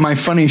saying, look at my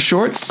funny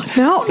shorts?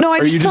 No, I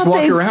or you just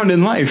walk around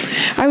in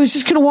life? I was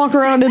just going to walk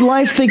around in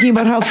life thinking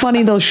about how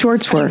funny those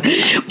shorts were.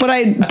 But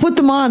I put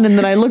them on and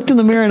then I looked in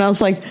the mirror and I was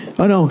like,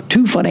 oh, no,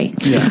 too funny.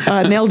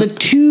 Yeah. Nailed it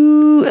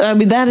too. I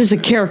mean, that is a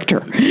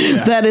character.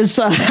 Yeah. That is,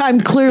 I'm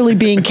clearly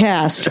being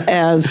cast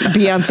as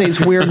Beyonce's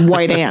weird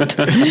white aunt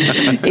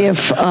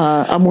if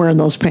I'm wearing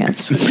those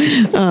pants.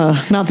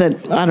 Not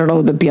that I don't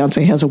know that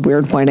Beyonce has a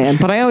weird white aunt,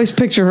 but I always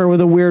picture her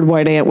with a weird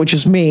white aunt, which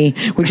is me,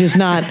 which is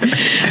not,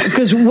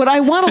 because what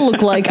I want to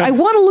look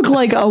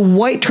like a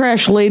white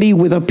trash lady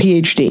with a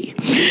PhD.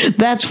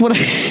 That's what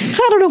I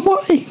don't know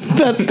why.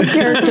 That's the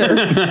character.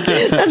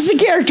 That's the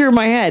character in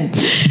my head.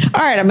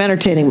 All right, I'm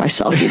entertaining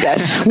myself, you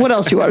guys. What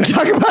else do you want to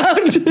talk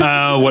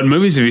about? What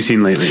movies have you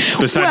seen lately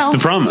besides The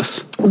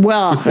Promise?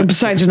 Well,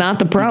 besides Not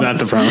the Promise. Not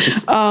the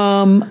Promise.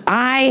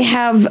 I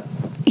have.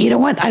 You know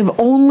what? I've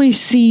only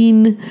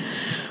seen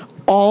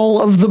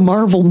all of the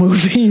Marvel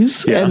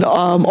movies and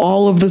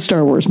all of the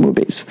Star Wars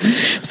movies.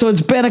 So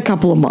it's been a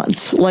couple of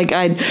months.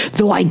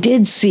 Though I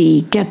did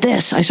see, get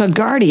this, I saw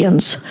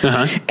Guardians,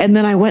 and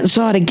then I went and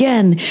saw it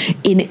again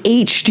in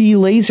HD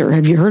laser.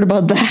 Have you heard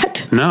about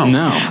that?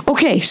 No.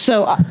 Okay,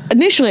 so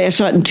initially I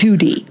saw it in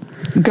 2D.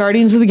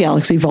 Guardians of the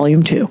Galaxy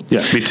Volume 2.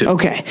 Yeah, me too.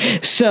 Okay,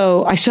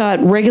 so I saw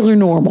it regular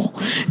normal.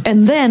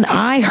 And then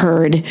I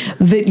heard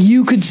that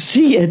you could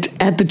see it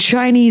at the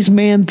Chinese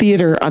Man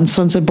Theater on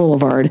Sunset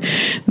Boulevard.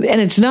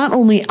 And it's not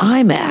only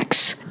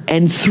IMAX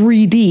and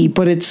 3D,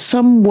 but it's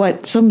some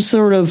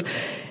sort of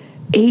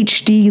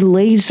HD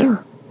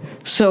laser.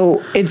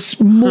 So it's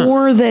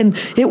more than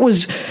it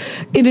was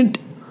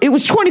it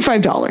was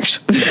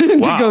 $25 to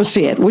go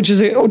see it, which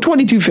is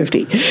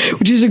 $22.50,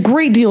 which is a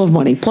great deal of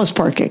money plus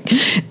parking,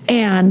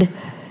 and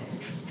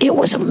it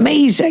was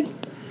amazing.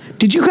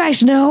 Did you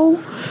guys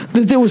know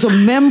that there was a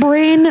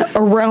membrane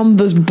around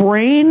this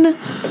brain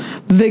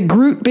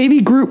that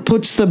Baby Groot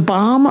puts the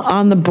bomb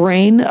on the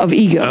brain of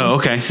Ego? Oh,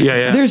 okay.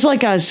 Yeah. There's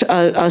like a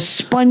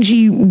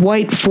spongy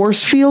white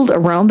force field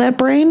around that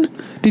brain.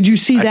 Did you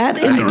see that?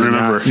 I don't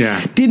remember.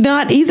 Yeah. Did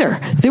not either.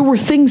 There were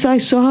things I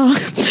saw.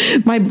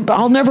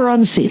 I'll never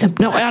unsee them.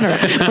 No, I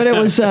don't know. But it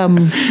was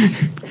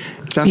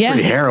Sounds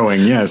pretty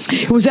harrowing. Yes,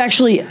 it was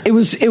actually. It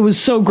was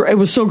so great. It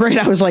was so great.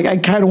 I was like, I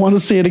kind of want to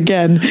see it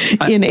again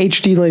in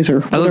HD laser.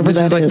 Whatever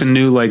that is. Like the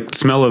new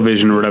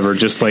smell-o-vision or whatever.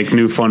 Just like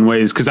new fun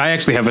ways. Because I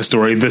actually have a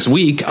story. This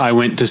week I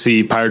went to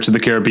see Pirates of the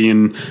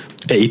Caribbean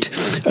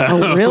 8.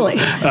 Oh, really?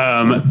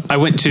 I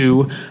went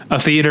to a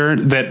theater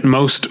that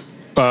most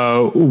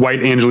white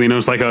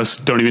Angelinos like us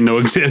don't even know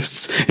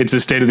exists. It's a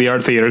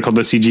state-of-the-art theater called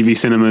the CGV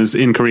Cinemas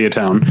in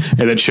Koreatown,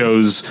 and that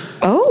shows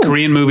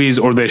Korean movies,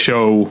 or they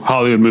show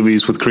Hollywood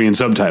movies with Korean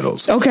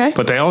subtitles. Okay.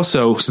 But they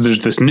also, so there's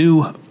this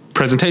new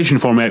presentation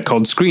format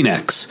called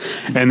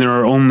ScreenX, and there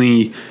are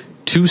only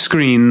 2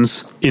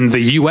 screens in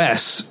the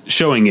U.S.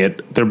 showing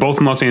it. They're both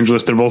in Los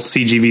Angeles. They're both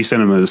CGV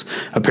cinemas.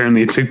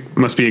 Apparently, it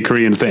must be a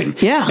Korean thing.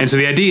 Yeah. And so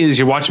the idea is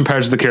you're watching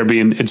Pirates of the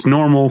Caribbean. It's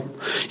normal.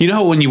 You know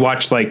how when you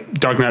watch like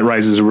Dark Knight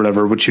Rises or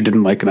whatever, which you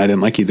didn't like and I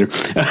didn't like either.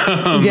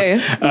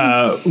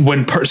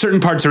 When certain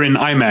parts are in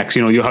IMAX,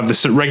 you'll have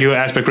the regular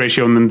aspect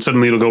ratio and then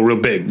suddenly it'll go real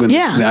big when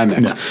it's in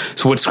IMAX. Yeah.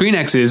 So what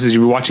ScreenX is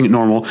you're watching it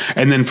normal,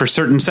 and then for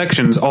certain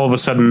sections, all of a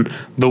sudden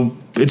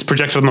it's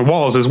projected on the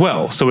walls as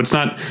well. So it's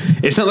not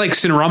like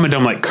Cinerama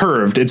Dome like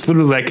curved. It's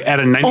literally like at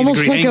a 90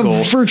 almost degree like angle.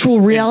 A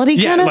virtual reality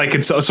kind of? Yeah,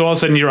 like so all of a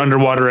sudden you're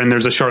underwater and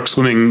there's a shark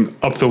swimming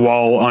up the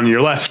wall on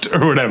your left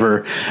or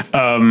whatever.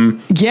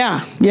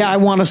 Yeah, I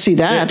want to see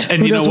that.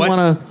 And who you know doesn't what?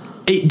 Want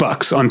to?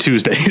 $8 on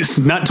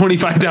Tuesdays, not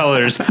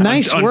 $25.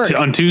 Nice work.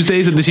 On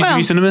Tuesdays at the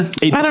CGV Cinema.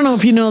 $8. I don't know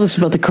if you know this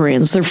about the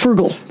Koreans. They're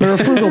frugal. They're a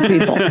frugal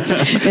people.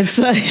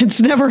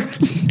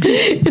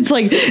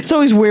 It's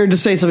always weird to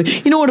say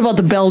something. You know what about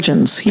the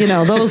Belgians? You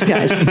know, those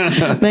guys.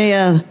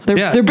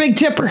 They're big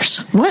tippers.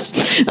 What?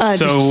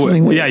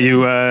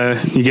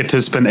 You get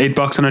to spend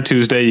 $8 on a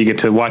Tuesday. You get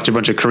to watch a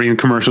bunch of Korean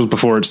commercials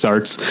before it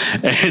starts,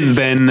 and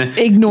then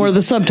ignore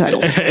the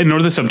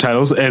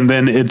subtitles. And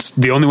then it's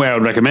the only way I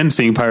would recommend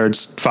seeing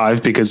Pirates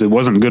 5 because it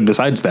wasn't good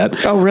besides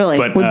that. Oh, really?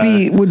 But,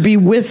 would be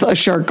with a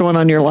shark going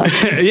on your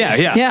left.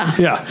 Yeah.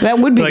 That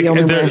would be the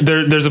only way.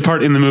 There's a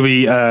part in the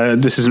movie.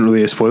 This isn't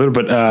really a spoiler,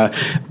 but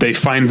they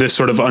find this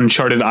sort of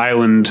uncharted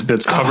island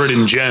that's covered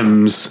in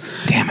gems.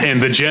 Damn it!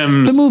 And the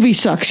gems. The movie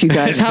sucks, you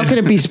guys. How could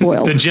it be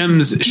spoiled? The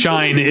gems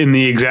shine in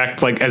the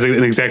exact as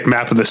an exact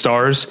map of the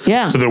stars.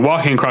 Yeah. So they're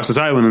walking across this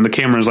island, and the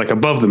camera is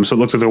above them, so it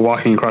looks like they're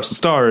walking across the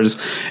stars.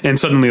 And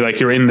suddenly,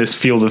 you're in this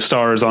field of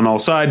stars on all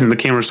sides, and the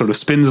camera sort of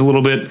spins a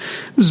little bit.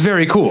 It was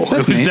very cool.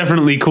 It was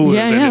definitely cooler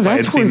than if I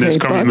had seen this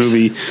crummy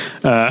movie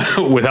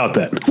without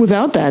that.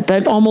 Without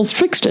that almost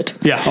fixed it.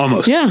 Yeah,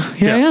 almost. Yeah.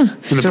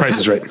 And the price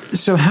is right.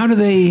 So how do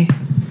they?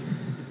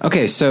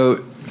 Okay,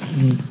 so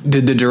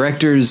did the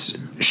directors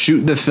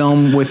shoot the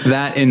film with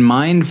that in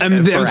mind for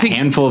a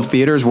handful of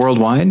theaters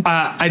worldwide?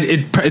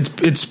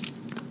 It's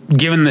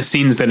given the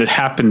scenes that it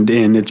happened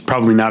in, it's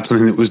probably not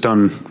something that was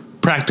done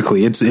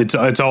practically.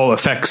 It's all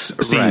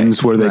effects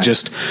scenes where they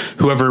just,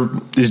 whoever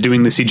is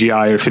doing the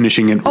CGI or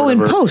finishing it. In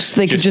post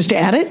they could just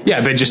add it.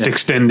 Yeah, they just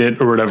extend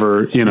it or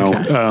whatever. Okay.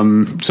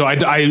 So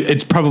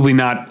it's probably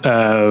not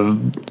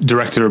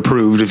director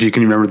approved. If you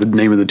can remember the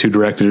name of the two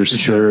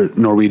directors, they're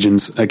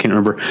Norwegians. I can't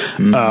remember.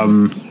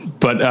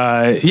 But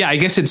I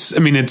guess it's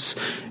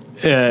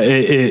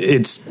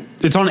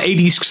on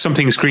 80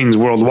 something screens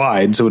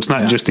worldwide, so it's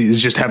not it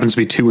just happens to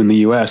be 2 in the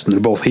US and they're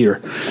both here.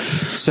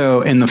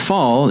 So in the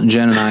fall,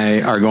 Jen and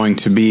I are going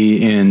to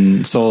be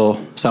in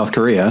Seoul, South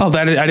Korea. Oh,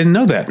 I didn't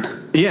know that.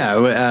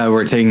 Yeah,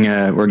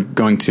 we're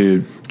going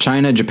to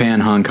China,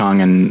 Japan, Hong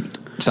Kong, and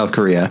South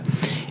Korea.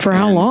 For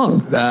how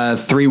long?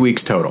 3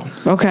 weeks total.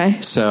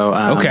 Okay. So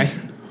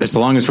it's the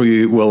longest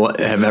we will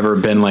have ever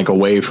been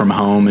away from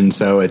home, and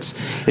so it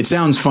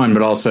sounds fun,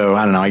 but also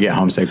I don't know, I get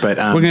homesick. But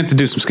we're going to have to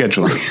do some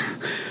scheduling.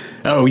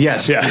 Oh,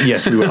 yes. Yeah.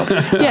 Yes, we will.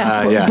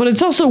 But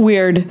it's also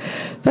weird.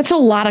 That's a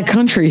lot of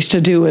countries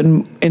to do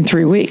in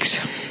 3 weeks.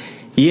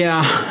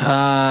 Yeah.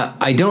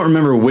 I don't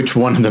remember which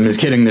one of them is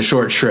getting the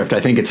short shrift. I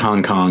think it's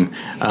Hong Kong.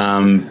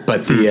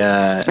 But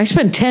I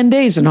spent 10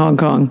 days in Hong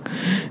Kong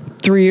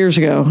 3 years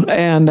ago.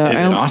 And is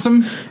it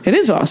awesome? It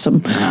is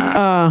awesome.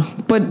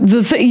 But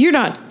the thing, you're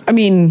not,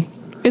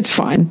 it's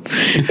fine.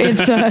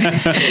 It's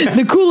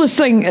the coolest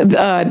thing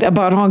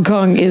about Hong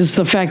Kong is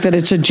the fact that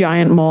it's a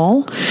giant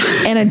mall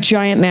and a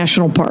giant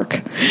national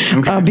park.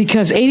 Okay.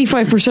 Because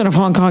 85% of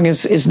Hong Kong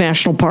is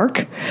national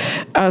park.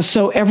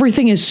 So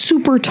everything is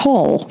super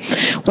tall.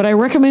 What I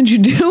recommend you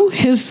do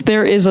is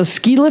there is a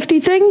ski lifty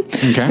thing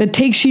that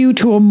takes you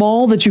to a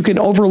mall that you can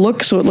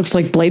overlook, so it looks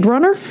like Blade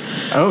Runner.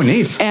 Oh,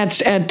 neat!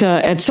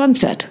 At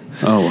sunset.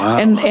 Oh, wow.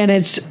 And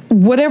it's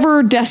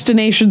whatever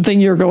destination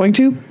thing you're going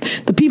to,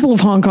 the people of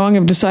Hong Kong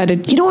have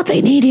decided, you know what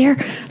they need here?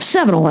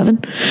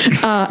 7-Eleven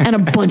and a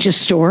bunch of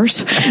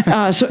stores.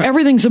 So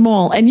everything's a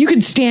mall. And you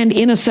can stand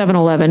in a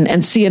 7-Eleven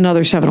and see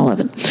another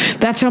 7-Eleven.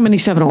 That's how many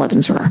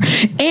 7-Elevens there are.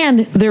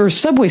 And their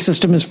subway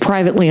system is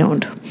privately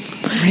owned.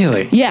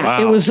 Really? Yeah.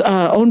 Wow. It was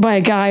owned by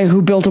a guy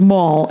who built a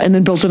mall and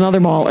then built another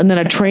mall and then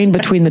a train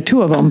between the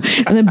two of them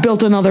and then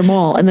built another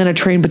mall and then a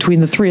train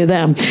between the three of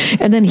them.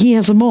 And then he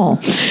has a mall.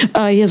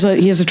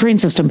 He has a train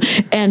system,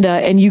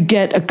 and you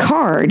get a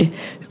card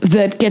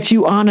that gets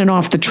you on and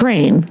off the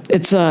train.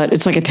 It's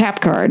like a tap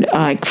card.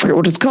 I forget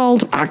what it's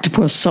called,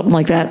 Octopus, something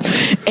like that.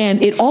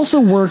 And it also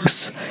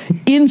works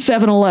in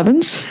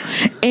 7-Elevens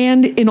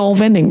and in all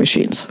vending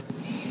machines.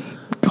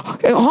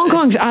 Hong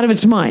Kong's out of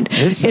its mind.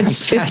 This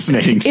sounds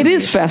fascinating. It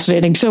is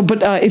fascinating. So,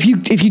 but if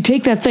you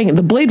take that thing,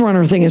 the Blade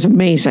Runner thing is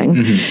amazing.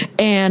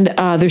 And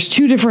there's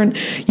two different.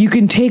 You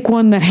can take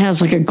one that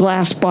has a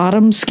glass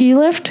bottom ski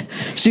lift,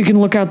 so you can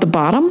look out the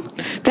bottom.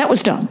 That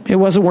was dumb. It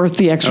wasn't worth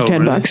the extra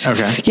 $10.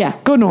 Okay. Yeah,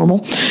 go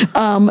normal.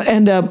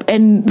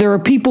 And there are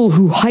people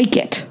who hike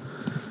it.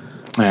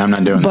 Yeah, I'm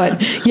not doing that.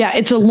 But yeah,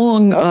 it's a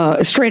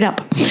long, straight up.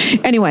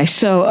 Anyway,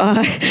 so,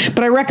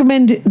 but I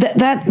recommend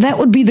that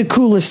would be the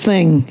coolest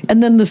thing.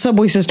 And then the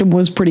subway system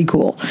was pretty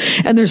cool.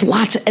 And there's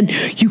lots, and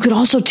you could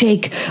also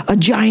take a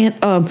giant,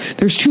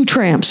 there's 2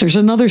 trams. There's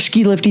another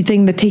ski lifty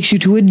thing that takes you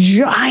to a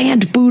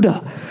giant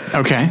Buddha.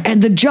 Okay.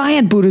 And the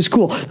giant Buddha is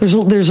cool.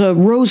 There's a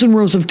rows and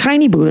rows of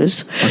tiny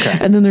Buddhas. Okay.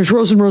 And then there's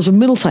rows and rows of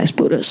middle-sized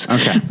Buddhas.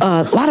 Okay.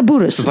 A lot of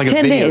Buddhas. It's like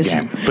 10 a video days.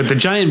 game. But the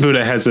giant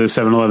Buddha has a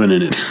 7-Eleven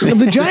in it.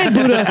 The giant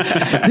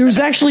Buddha, there's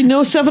actually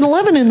no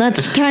 7-Eleven in that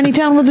tiny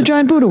town where the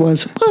giant Buddha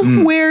was.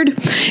 Weird.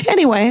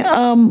 Anyway,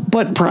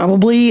 but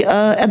probably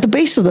at the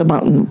base of the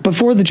mountain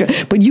before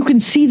but you can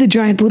see the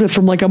giant Buddha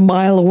from a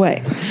mile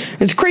away.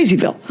 It's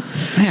Crazyville.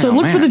 Man, so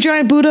look for the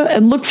giant Buddha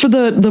and look for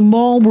the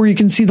mall where you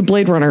can see the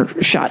Blade Runner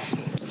shot.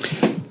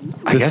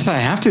 I guess I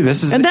have to.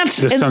 This is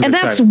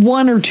that's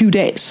 1 or 2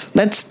 days.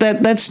 That's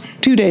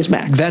 2 days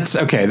max. That's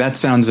okay. That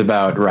sounds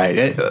about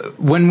right.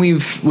 When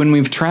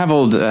we've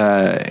traveled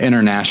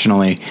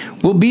internationally,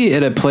 we'll be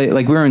at a place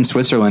like we were in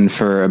Switzerland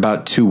for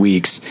about 2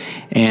 weeks,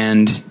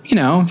 and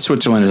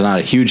Switzerland is not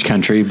a huge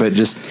country, but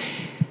just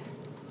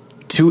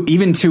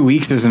 2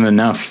 weeks isn't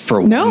enough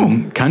for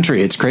one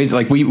country. It's crazy.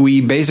 Like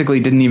we basically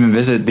didn't even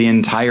visit the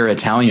entire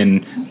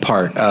Italian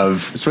part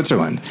of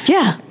Switzerland.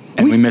 Yeah.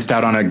 And we missed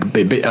out on a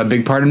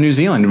big part of New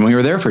Zealand, and we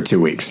were there for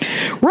 2 weeks.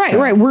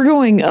 Right. We're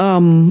going.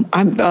 I'm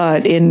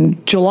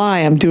in July.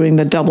 I'm doing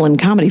the Dublin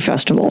Comedy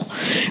Festival,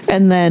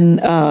 and then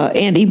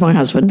Andy, my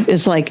husband,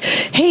 is like,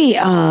 "Hey,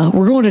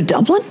 we're going to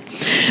Dublin,"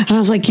 and I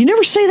was like, "You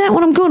never say that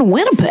when I'm going to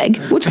Winnipeg.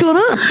 What's going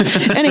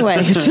on?"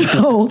 Anyway,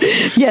 so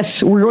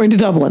yes, we're going to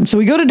Dublin. So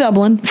we go to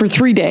Dublin for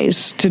 3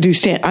 days to do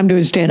I'm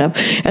doing stand up,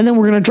 and then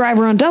we're going to drive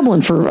around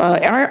Dublin for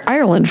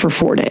Ireland for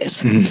 4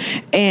 days,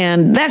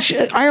 and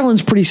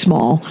Ireland's pretty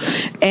small.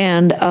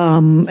 And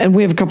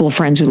we have a couple of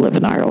friends who live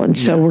in Ireland,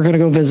 so we're going to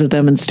go visit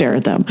them and stare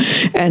at them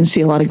and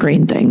see a lot of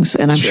green things.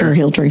 And I'm sure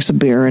he'll drink some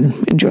beer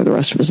and enjoy the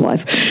rest of his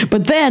life.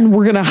 But then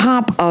we're going to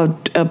hop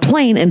a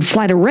plane and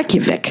fly to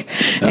Reykjavik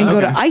and go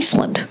to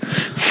Iceland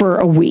for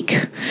a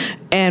week.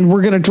 And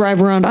we're going to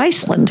drive around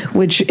Iceland,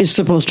 which is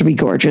supposed to be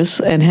gorgeous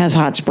and has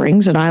hot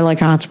springs, and I like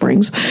hot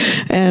springs.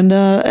 And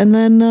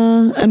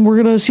then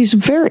we're going to see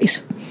some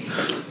fairies.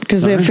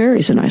 Because they have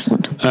fairies in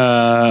Iceland.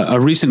 A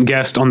recent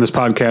guest on this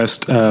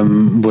podcast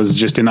was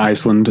just in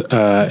Iceland,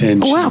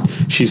 and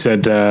she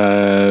said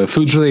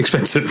food's really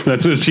expensive.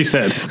 That's what she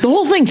said. The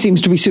whole thing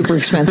seems to be super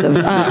expensive.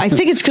 I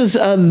think it's because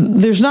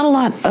there's not a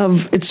lot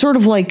of. It's sort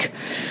of like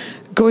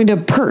going to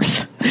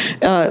Perth.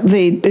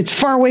 It's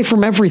far away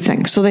from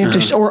everything, so they have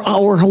to,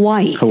 or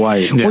Hawaii,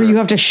 where you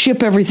have to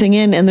ship everything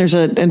in,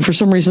 and for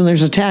some reason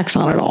there's a tax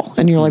on it all,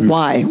 and you're like,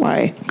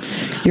 why?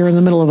 You're in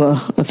the middle of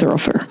a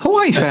thoroughfare.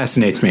 Hawaii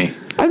fascinates me.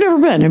 I've never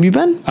been. Have you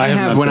been? I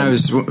have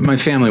my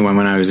family went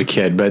when I was a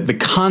kid, but the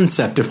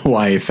concept of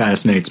Hawaii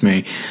fascinates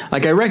me.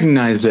 Like, I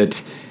recognize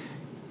that,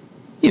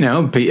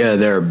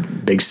 there are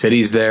big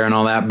cities there and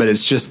all that, but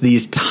it's just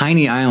these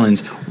tiny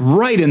islands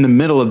right in the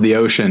middle of the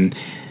ocean,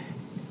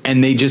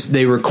 and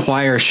they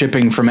require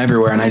shipping from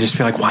everywhere, and I just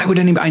feel like, why would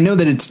anybody? I know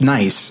that it's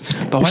nice,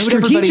 but why would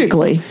everybody?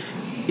 Strategically.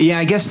 Yeah,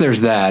 I guess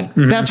there's that.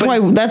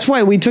 Mm-hmm. That's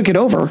why we took it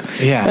over.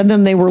 Yeah. And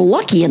then they were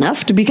lucky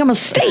enough to become a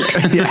state.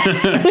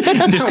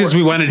 Just because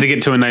we wanted to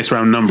get to a nice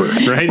round number,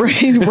 right?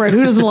 Right.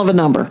 Who doesn't love a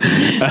number?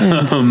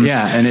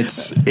 And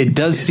it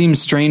does seem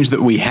strange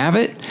that we have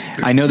it.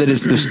 I know that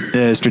it's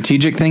the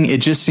strategic thing.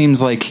 It just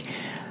seems like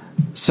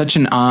such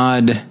an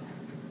odd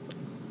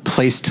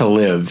place to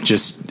live.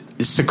 Just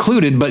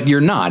secluded, but you're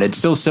not. It's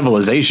still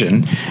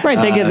civilization. Right.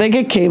 They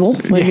get cable.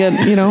 They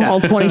get, all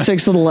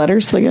 26 of the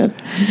letters. They get.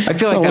 I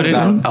feel like that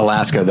about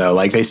Alaska, though.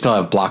 Like, they still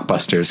have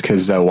Blockbusters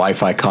because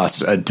Wi-Fi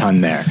costs a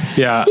ton there.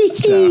 Yeah.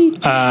 So,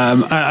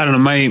 I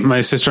don't know. My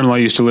sister-in-law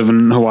used to live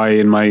in Hawaii,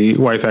 and my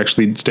wife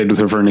actually stayed with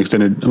her for an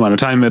extended amount of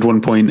time at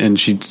one point, and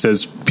she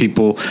says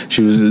people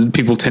who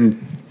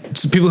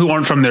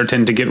aren't from there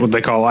tend to get what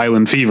they call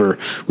island fever,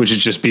 which is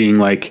just being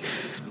like,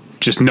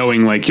 just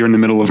knowing like you're in the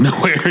middle of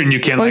nowhere and you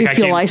can't you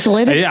feel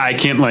isolated. Yeah, I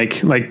can't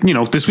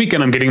this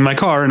weekend I'm getting in my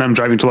car and I'm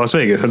driving to Las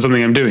Vegas. That's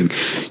something I'm doing.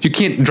 You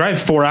can't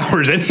drive 4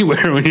 hours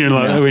anywhere when you're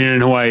in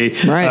Hawaii.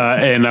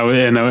 Right.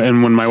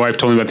 And when my wife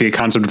told me about the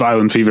concept of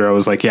island fever, I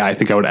was like, yeah, I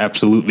think I would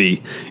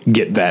absolutely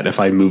get that if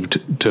I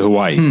moved to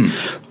Hawaii.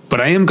 But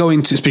I am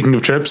going to, speaking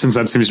of trips, since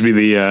that seems to be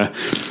the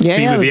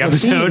theme of the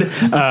episode.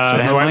 Should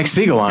have Mike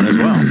Siegel on as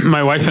well.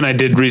 My wife and I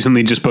did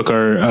recently just book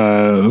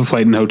our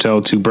flight and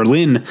hotel to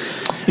Berlin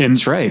in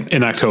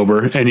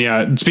October.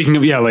 And speaking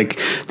of,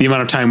 like the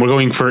amount of time, we're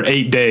going for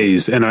 8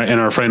 days. And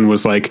our friend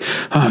was like,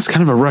 oh, it's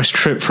kind of a rush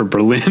trip for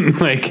Berlin.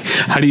 Like,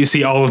 how do you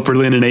see all of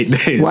Berlin in 8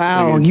 days?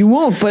 Wow, you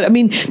won't. But I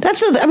mean,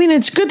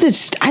 it's good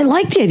that I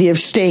like the idea of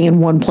staying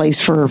in one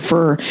place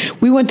for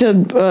we went to,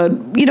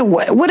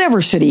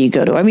 whatever city you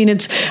go to. I mean,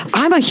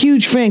 I'm a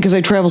huge fan because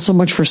I travel so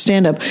much for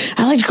stand-up.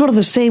 I like to go to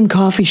the same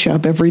coffee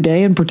shop every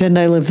day and pretend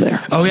I live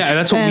there. Oh, yeah.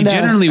 That's what we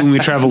generally, when we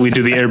travel, we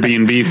do the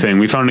Airbnb thing.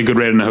 We found a good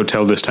rate in a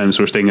hotel this time,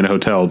 so we're staying in a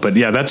hotel. But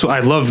yeah, that's what I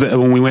love. That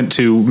when we went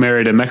to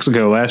Merida,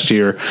 Mexico last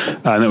year,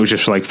 and it was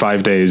just for like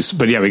 5 days.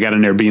 But yeah, we got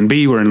an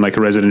Airbnb. We're in like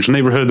a residential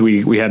neighborhood.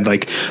 We had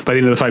like, by the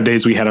end of the 5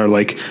 days, we had our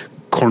like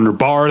corner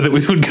bar that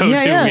we would go to.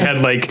 Yeah. We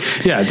had like,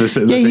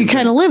 you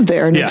kind of live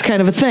there, and it's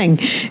kind of a thing.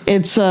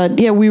 It's,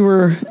 we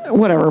were,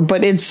 whatever,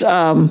 but it's,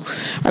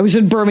 I was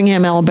in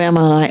Birmingham,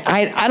 Alabama,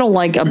 and I don't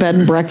like a bed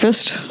and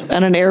breakfast,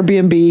 and an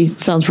Airbnb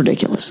sounds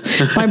ridiculous.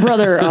 My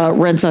brother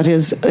rents out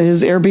his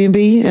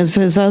Airbnb as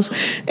his house,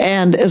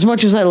 and as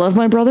much as I love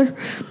my brother,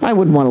 I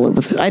wouldn't want to live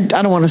with, I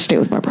don't want to stay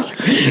with my brother.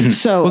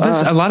 So,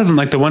 that's a lot of them,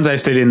 like the ones I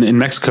stayed in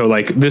Mexico,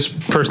 like this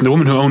person, the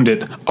woman who owned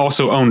it,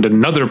 also owned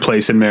another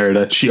place in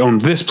Merida. She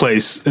owned this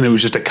place place, and it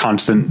was just a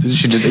constant.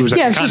 It was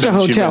like it's just a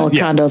hotel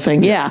condo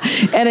thing. Yeah,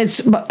 and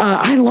it's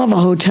I love a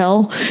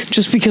hotel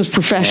just because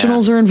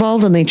professionals are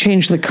involved and they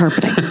change the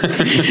carpeting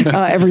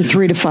every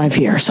 3 to 5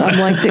 years. So I'm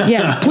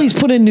like, please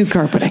put in new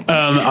carpeting.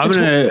 I'm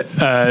going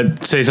to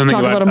say something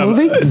about a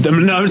movie. No,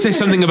 I'm going to say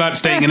something about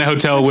staying in a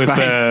hotel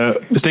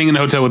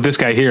with this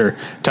guy here,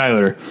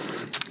 Tyler.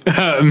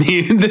 I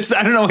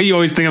don't know why you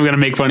always think I'm going to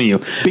make fun of you.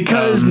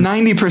 Because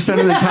 90%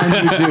 of the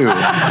time you do.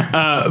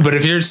 But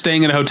if you're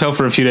staying in a hotel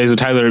for a few days with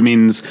Tyler, it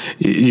means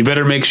you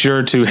better make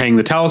sure to hang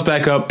the towels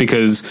back up,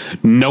 because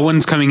no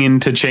one's coming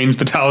in to change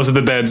the towels of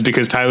the beds,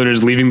 because Tyler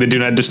is leaving the Do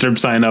Not Disturb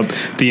sign up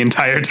the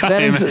entire time.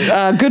 That is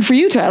good for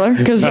you, Tyler,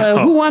 because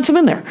who wants them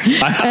in there?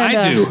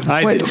 I do.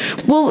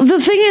 Well, the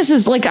thing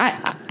is like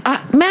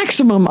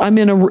maximum I'm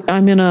in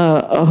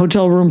a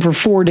hotel room for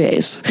 4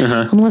 days,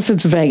 unless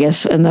it's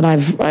Vegas, and then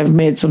I've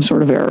made some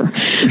sort of error.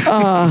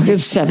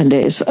 It's 7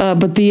 days,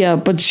 but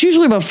it's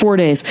usually about 4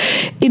 days.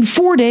 In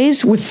 4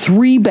 days with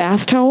 3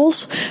 bath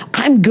towels,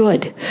 I'm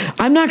good.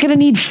 I'm not going to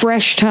need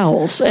fresh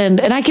towels,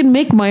 and I can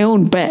make my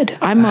own bed.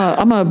 I'm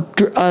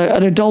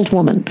an adult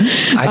woman.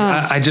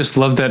 I just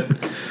love that.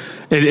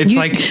 It's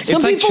like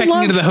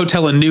checking into the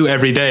hotel anew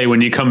every day when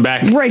you come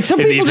back. Right. Some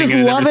people just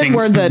love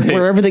it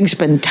where everything's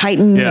been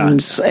tightened. Yeah.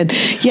 And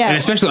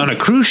especially on a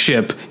cruise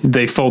ship,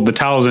 they fold the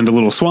towels into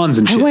little swans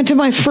and shit. I went to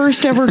my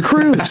first ever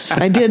cruise.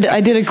 I did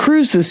a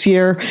cruise this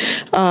year,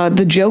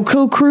 the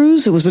JoCo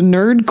cruise. It was a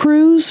nerd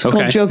cruise called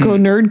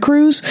JoCo Nerd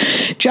Cruise.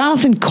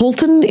 Jonathan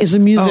Colton is a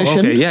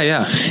musician. Oh, okay.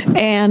 Yeah.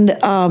 And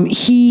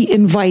he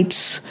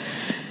invites.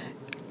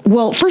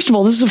 Well, first of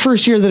all, this is the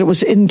first year that it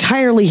was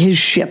entirely his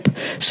ship.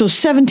 So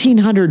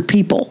 1,700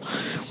 people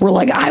were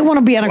like, I want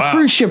to be on a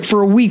cruise ship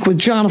for a week with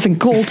Jonathan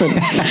Colton.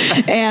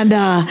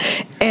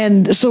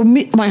 and so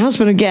my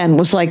husband, again,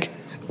 was like,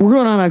 we're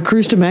going on a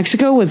cruise to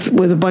Mexico with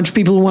a bunch of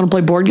people who want to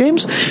play board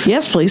games.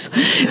 Yes, please.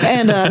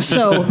 And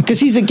so, because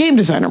he's a game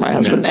designer, my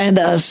husband.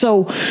 And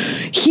so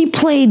he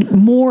played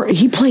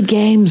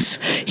games.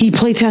 He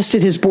play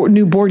tested his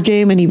new board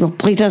game, and he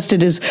play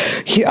tested his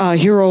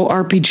hero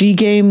RPG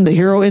game, the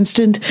Hero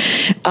Instant,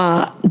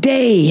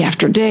 day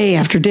after day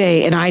after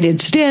day. And I did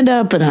stand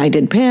up and I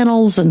did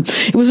panels, and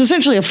it was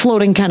essentially a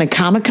floating kind of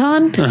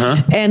Comic-Con.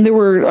 And there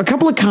were a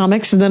couple of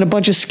comics, and then a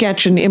bunch of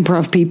sketch and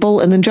improv people,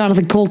 and then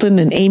Jonathan Colton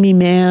and Amy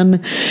Mann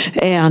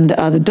and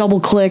the Double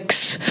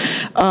Clicks.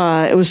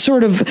 It was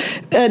sort of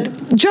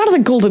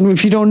Jonathan Colton,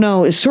 if you don't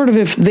know, is sort of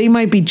if They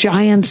Might Be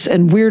Giants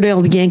and Weird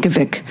Al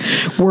Yankovic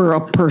were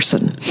a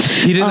person.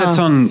 He did that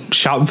song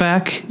Shop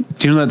Vac.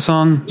 Do you know that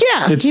song?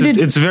 Yeah,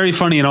 it's very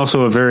funny and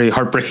also a very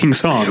heartbreaking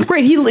song.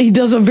 Right, he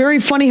does a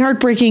very funny,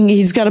 heartbreaking.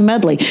 He's got a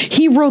medley.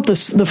 He wrote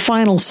the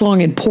final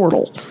song in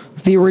Portal,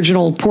 the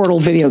original Portal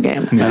video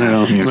game. I don't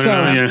know. So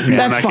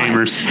that's fine.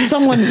 Gamers.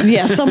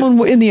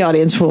 Someone in the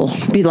audience will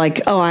be like,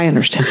 "Oh, I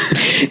understand,"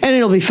 and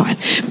it'll be fine.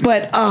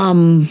 But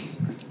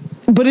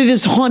it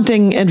is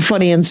haunting and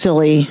funny and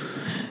silly,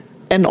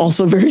 and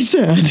also very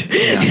sad.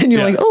 Yeah. And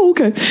you're like, oh,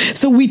 okay.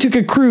 So we took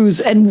a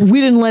cruise, and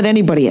we didn't let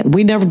anybody in.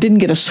 We didn't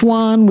get a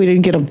swan. We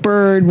didn't get a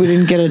bird. We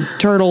didn't get a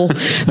turtle.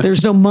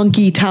 There's no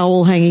monkey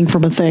towel hanging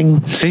from a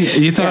thing. See,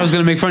 you thought I was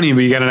going to make fun of you,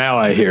 but you got an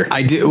ally here.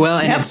 I do. Well,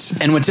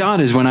 and what's odd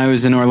is when I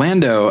was in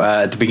Orlando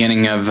at the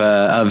beginning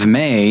of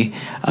May,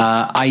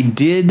 I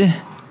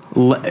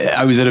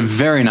was at a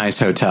very nice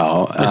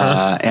hotel,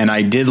 and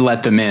I did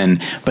let them in,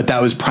 but that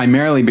was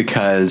primarily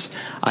because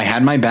I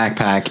had my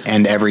backpack,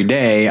 and every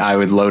day I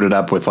would load it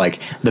up with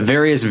like the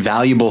various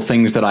valuable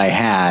things that I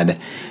had,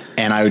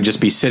 and I would just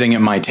be sitting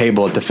at my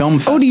table at the film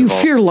festival. Oh, do you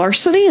fear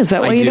larceny? Is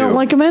that why you don't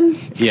like them in?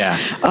 Yeah.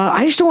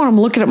 I just don't want them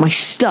looking at my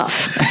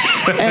stuff.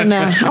 And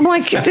I'm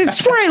like,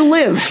 it's where I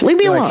live. Leave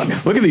me alone.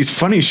 Look at these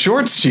funny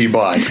shorts she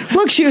bought.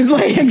 Look, she was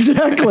like,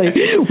 exactly.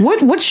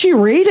 What's she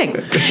reading?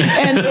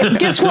 And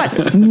guess what?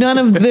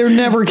 They're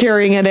never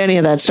carrying at any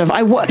of that stuff.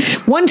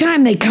 One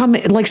time they come,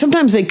 like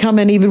sometimes they come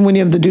in even when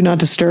you have the Do Not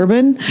Disturb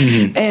in.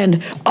 Mm-hmm.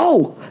 And,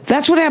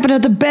 that's what happened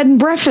at the bed and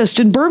breakfast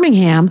in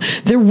Birmingham.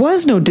 There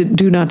was no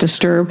Do Not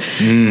Disturb.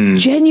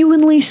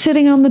 Genuinely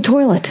sitting on the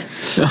toilet.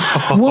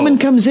 Woman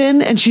comes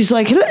in and she's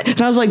like,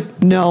 and I was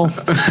like, no.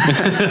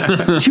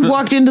 She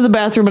walked into the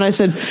bathroom and I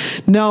said,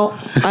 no,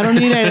 I don't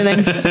need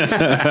anything.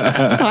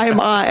 I'm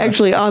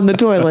actually on the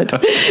toilet.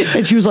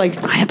 And she was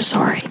like, I am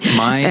sorry.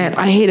 And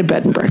I hate a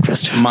bed and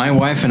breakfast. My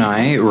wife and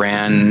I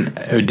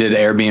did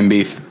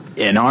Airbnb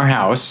in our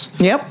house.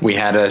 Yep. We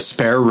had a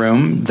spare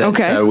room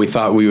that we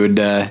thought we would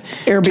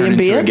Airbnb turn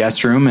into a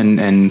guest room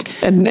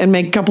and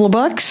make a couple of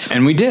bucks.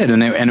 And we did,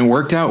 and it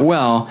worked out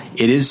well.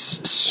 It is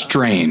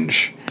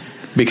strange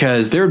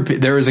because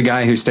there was a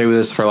guy who stayed with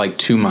us for like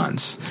 2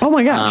 months. Oh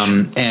my gosh!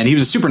 And he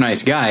was a super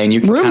nice guy, and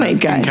you can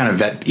kind of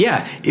vet.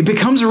 Yeah, it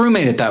becomes a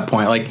roommate at that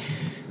point. Like,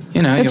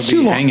 you'll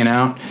be hanging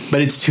out,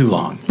 but it's too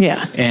long.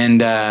 Yeah,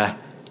 and.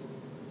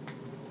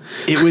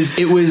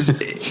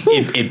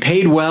 It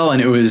paid well, and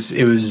it was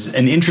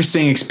an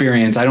interesting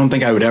experience. I don't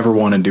think I would ever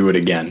want to do it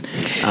again,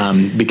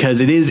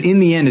 because it is, in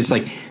the end, it's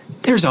like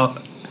there's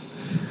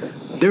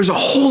there's a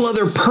whole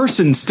other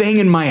person staying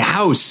in my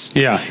house.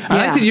 Yeah. I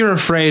like that you're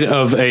afraid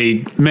of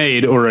a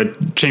maid or a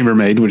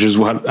chambermaid, which is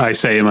what I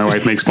say, and my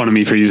wife makes fun of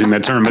me for using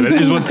that term, but it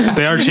is what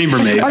they are,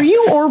 chambermaids. Are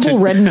you Orville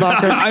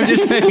Redenbacher? I'm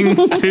just saying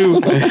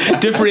to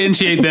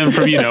differentiate them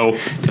from,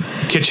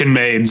 kitchen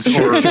maids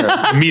or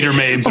meter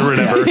maids or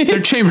whatever. They're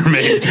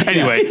chambermaids.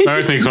 Anyway, my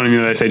wife makes fun of me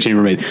when I say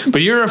chambermaid.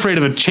 But you're afraid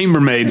of a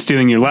chambermaid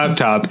stealing your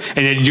laptop,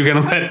 and yet you're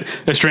going to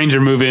let a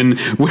stranger move in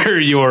where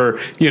your,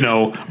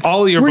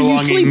 all your where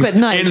belongings you sleep at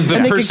night, and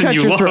the person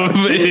you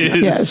love is.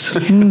 Yes.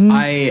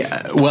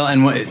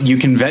 Mm-hmm. You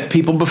can vet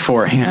people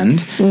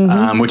beforehand,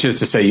 which is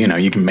to say,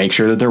 you can make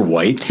sure that they're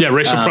white. Yeah,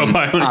 racial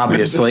profiling.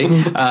 Obviously.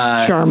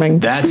 Charming.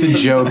 That's a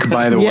joke,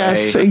 by the way.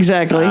 Yes,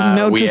 exactly.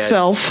 Note to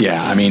self.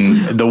 Yeah, I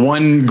mean, the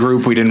one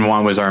group we didn't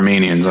want was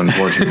Armenians,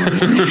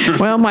 unfortunately.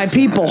 Well, my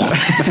people.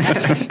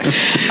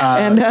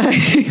 And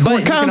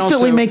we're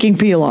constantly making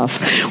peel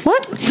off.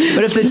 What?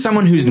 But if it's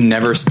someone who's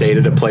never stayed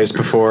at a place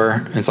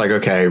before, it's like,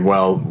 okay,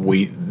 well,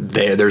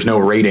 there's no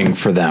rating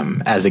for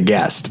them as a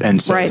guest.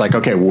 And so it's like,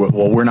 okay,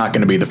 well, we're not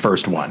going to be the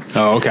first one.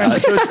 Oh, okay.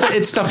 So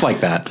it's stuff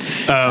like that.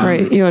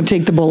 Right. You want to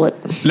take the bullet.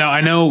 Now,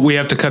 I know we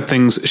have to cut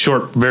things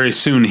short very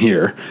soon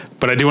here,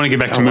 but I do want to get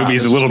back to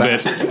movies a little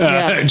bit,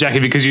 Jackie,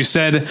 because you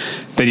said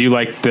that you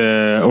liked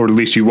or at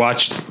least you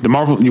watched the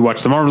Marvel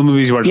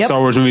movies, you watched the Star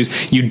Wars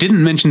movies. You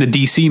didn't mention the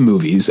DC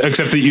movies,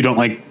 except that you don't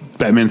like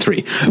Batman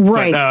 3.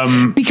 Right.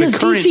 But, because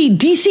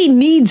DC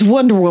needs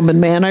Wonder Woman,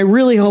 man. I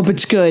really hope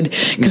it's good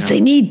because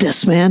they need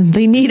this, man.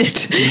 They need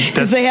it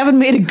because they haven't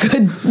made a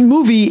good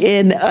movie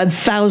in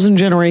 1,000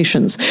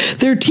 generations.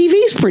 Their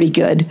TV's pretty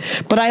good,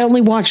 but I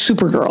only watch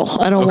Supergirl.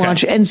 I don't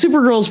watch, and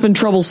Supergirl's been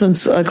trouble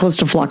since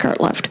Calista Flockhart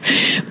left.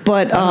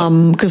 But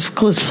because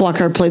Calista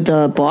Flockhart played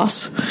the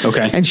boss,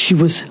 and she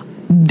was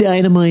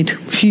dynamite.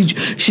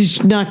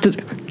 She's knocked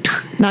it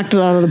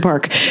out of the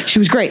park. She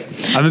was great.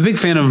 I'm a big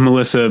fan of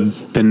Melissa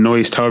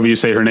Benoist, however you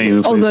say her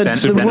name. The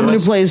woman who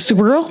plays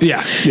Supergirl?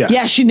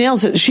 Yeah, she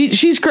nails it.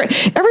 She's great.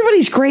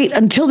 Everybody's great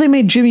until they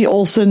made Jimmy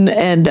Olsen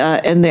and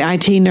the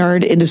IT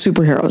nerd into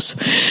superheroes.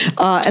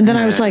 And then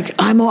I was like,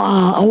 I'm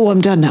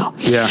done now.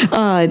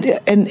 Yeah.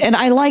 And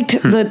I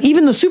liked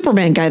even the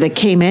Superman guy that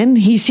came in,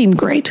 he seemed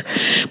great.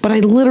 But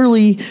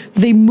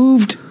they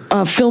moved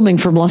filming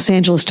from Los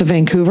Angeles to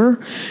Vancouver,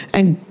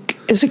 and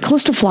is it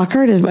Calista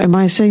Flockhart? Am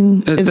I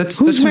saying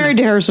who's married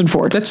to Harrison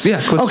Ford? Calista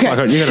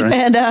Flockhart. You got it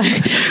right.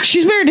 And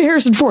she's married to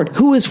Harrison Ford,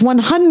 who is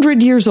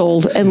 100 years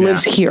old and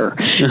lives here.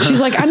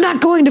 She's like, I'm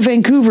not going to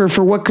Vancouver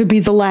for what could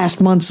be the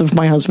last months of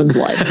my husband's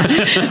life.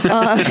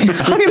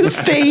 I'm going to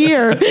stay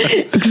here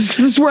because this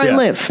is where I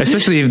live.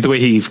 Especially the way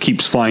he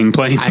keeps flying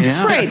planes. I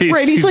know.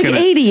 Right. He's like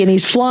 80 and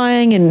he's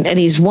flying and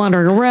he's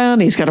wandering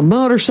around. He's got a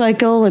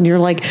motorcycle, and you're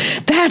like,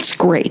 that's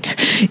great.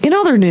 In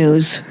other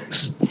news,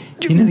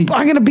 I'm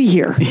going to be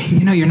here.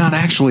 You're not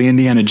actually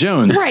Indiana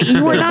Jones. Right.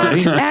 You are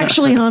not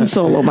actually Han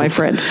Solo, my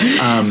friend.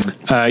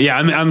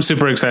 I'm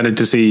super excited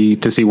to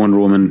see Wonder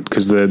Woman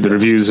because the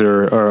reviews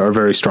are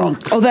very strong.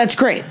 Oh, that's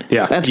great.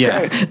 Yeah. That's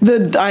great.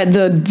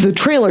 The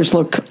trailers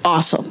look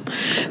awesome.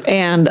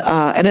 And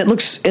it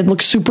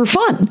looks super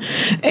fun.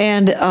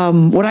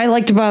 And what I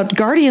liked about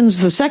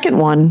Guardians, the second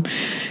one,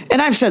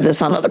 and I've said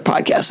this on other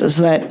podcasts, is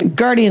that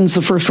Guardians,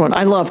 the first one,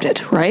 I loved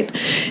it, right?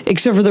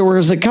 Except for there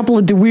was a couple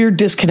of weird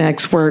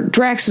disconnects where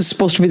Drax is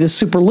supposed to be this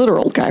super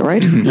literal guy,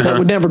 right? That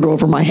would never go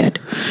over my head.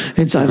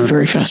 It's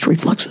very fast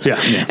reflexes. Yeah.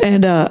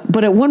 And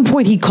but at one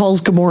point he calls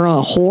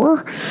Gamora a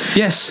whore.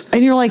 Yes.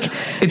 And you're like,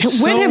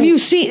 have you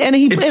seen? And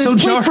it's so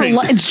jarring.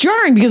 It's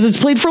jarring because it's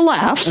played for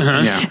laughs.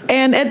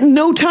 And at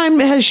no time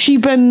has she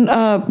been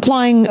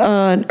applying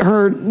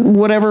her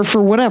whatever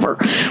for whatever.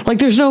 Like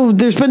there's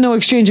been no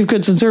exchange of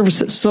goods and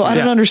services. So I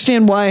don't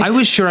understand why. I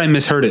was sure I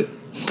misheard it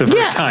the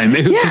first time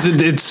because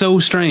it's so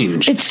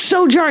strange. It's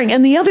so jarring.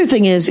 And the other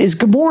thing is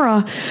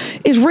Gamora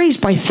is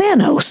raised by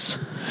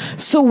Thanos.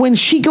 So when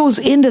she goes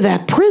into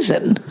that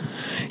prison,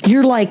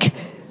 you're like,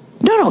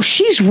 no,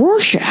 she's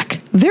Rorschach.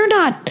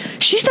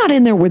 She's not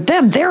in there with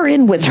them. They're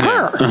in with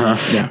her.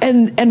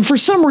 And for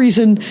some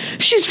reason,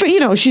 she's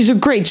a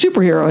great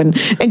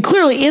superhero. And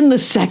clearly in the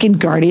second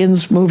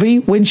Guardians movie,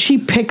 when she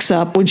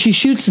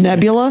shoots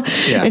Nebula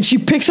and she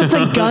picks up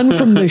the gun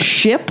from the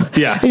ship,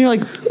 and you're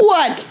like,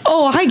 what?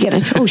 Oh, I get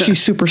it. Oh,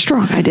 she's super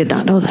strong. I did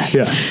not know that.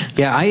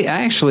 Yeah, I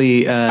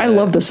actually... I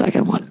love the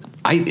second one.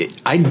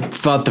 I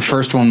thought the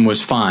first one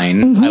was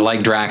fine. I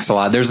like Drax a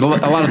lot. There's a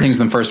lot of things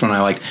in the first one I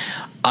liked.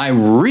 I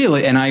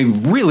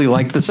really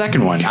liked the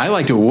second one. I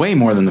liked it way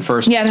more than the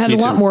first one. Yeah, it had a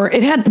lot more.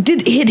 It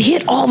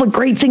hit all the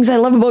great things I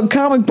love about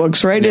comic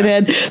books, right? Yeah. It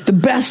had the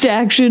best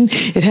action.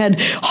 It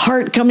had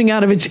heart coming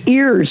out of its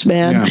ears,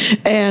 man. Yeah.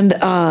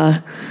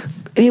 And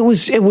it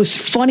was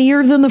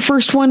funnier than the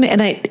first one,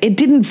 and it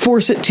didn't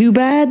force it too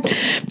bad,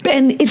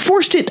 and it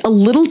forced it a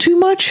little too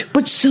much,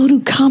 but so do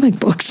comic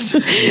books.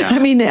 Yeah. I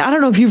mean, I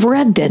don't know if you've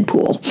read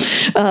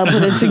Deadpool,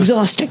 but it's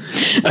exhausting.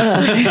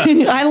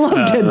 I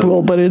love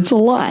Deadpool, but it's a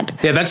lot.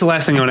 Yeah, that's the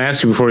last thing I want to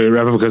ask you before we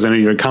wrap up, because I know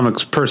you're a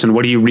comics person.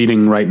 What are you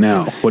reading right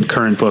now? What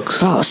current books?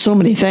 Oh, so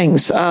many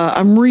things.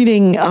 I'm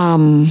reading...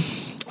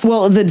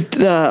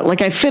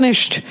 well, I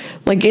finished,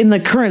 like, in the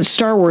current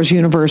Star Wars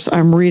universe,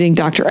 I'm reading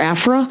Dr.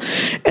 Aphra,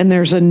 and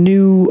there's a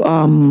new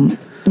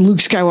Luke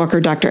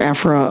Skywalker, Dr.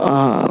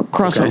 Aphra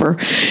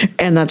crossover,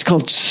 and that's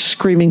called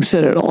Screaming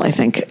Citadel, I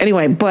think.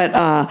 Anyway, but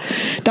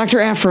Dr.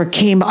 Aphra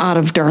came out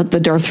of the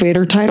Darth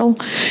Vader title,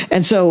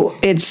 and so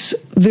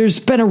there's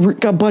been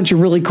a bunch of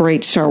really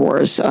great Star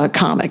Wars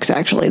comics,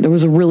 actually. There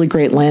was a really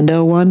great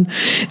Lando one,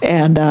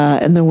 and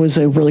there was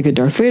a really good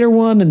Darth Vader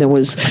one, and there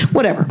was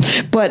whatever.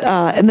 But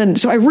and then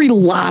so I read a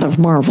lot of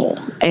Marvel,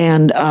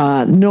 and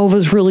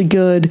Nova's really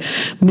good.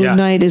 Moon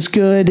Knight is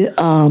good.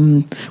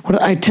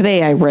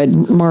 Today I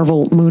read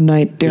Marvel, Moon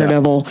Knight,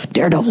 Daredevil. Yeah.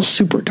 Daredevil's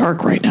super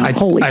dark right now.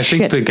 Holy shit. I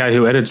think the guy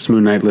who edits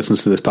Moon Knight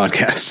listens to this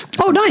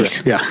podcast. Oh,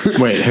 nice. Yeah.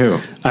 Wait, who?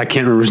 I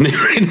can't remember his name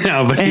right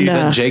now, but he's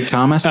Jake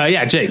Thomas?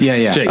 Yeah, Jake.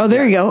 Yeah. Jake. Oh,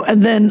 there you go.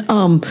 And then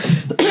I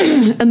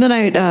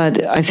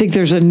think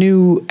there's a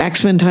new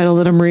X-Men title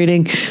that I'm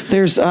reading.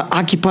 There's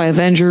Occupy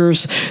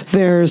Avengers.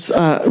 There's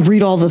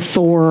read all the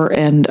Thor,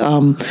 and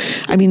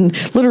I mean,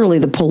 literally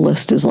the pull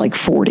list is like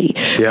 40.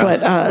 Yeah.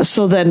 But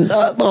so then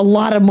a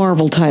lot of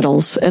Marvel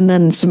titles, and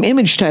then some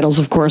Image titles,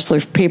 of course.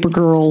 There's Paper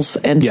Girls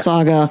and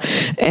Saga,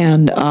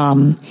 and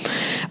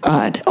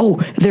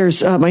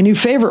there's my new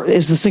favorite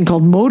is this thing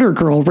called Motor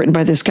Girl, written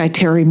by this guy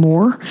Terry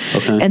Moore,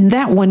 and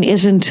that one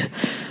isn't.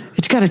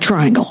 It's got a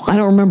triangle. I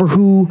don't remember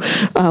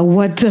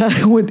what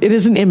it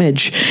is an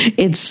Image.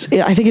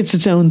 I think it's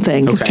its own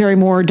thing, because Terry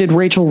Moore did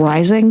Rachel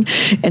Rising,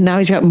 and now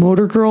he's got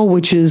Motor Girl,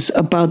 which is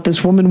about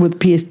this woman with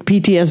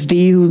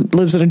PTSD who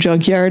lives in a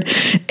junkyard,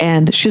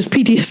 and she has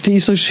PTSD,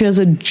 so she has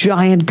a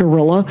giant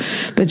gorilla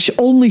that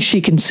only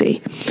she can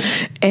see,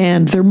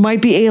 and there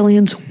might be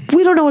aliens.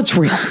 We don't know it's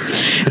real,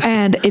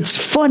 and it's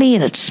funny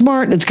and it's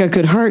smart and it's got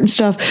good heart and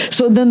stuff.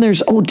 So then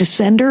there's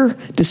Descender.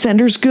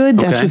 Descender's good.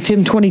 That's with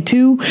Tim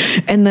 22,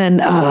 and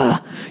then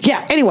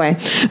anyway,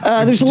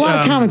 there's a lot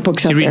of comic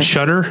books out there. Did you read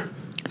Shudder?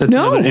 That's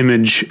no. an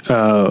Image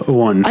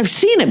one. I've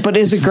seen it, but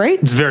is it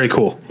great? It's very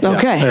cool.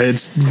 Okay. Yeah.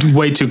 It's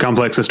way too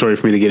complex a story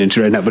for me to get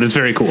into right now, but it's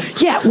very cool.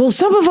 Yeah, well,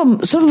 some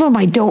of them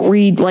I don't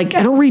read. Like,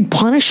 I don't read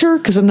Punisher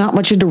because I'm not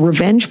much into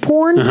revenge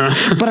porn,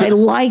 but I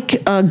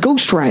like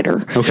Ghost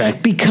Rider. Okay.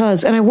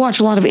 And I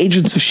watch a lot of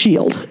Agents of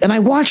S.H.I.E.L.D., and I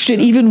watched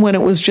it even when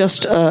it was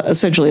just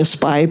essentially a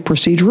spy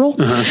procedural,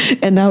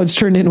 and now it's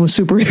turned into a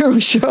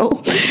superhero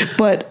show.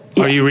 But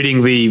are you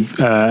reading the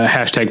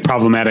hashtag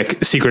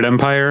problematic Secret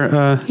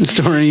Empire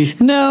story?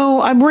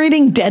 No, I'm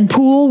reading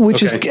Deadpool,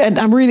 which is, and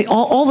I'm reading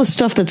all the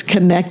stuff that's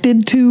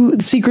connected to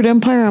the Secret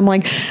Empire. I'm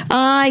like,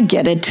 I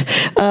get it.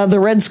 The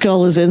Red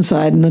Skull is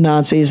inside and the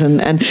Nazis.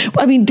 And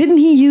I mean, didn't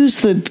he use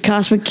the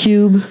Cosmic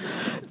Cube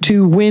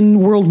to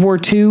win World War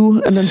II,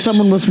 and then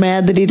someone was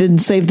mad that he didn't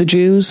save the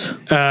Jews?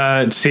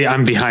 See,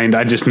 I'm behind.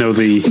 I just know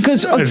the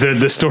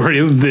story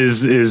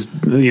is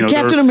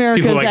Captain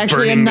America is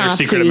actually a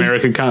Nazi.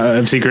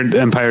 Secret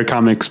Empire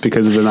comics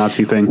because of the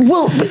Nazi thing.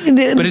 Well,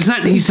 but it's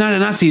not. He's not a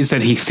Nazi. It's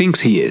that he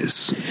thinks he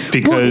is,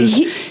 because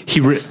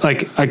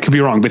I could be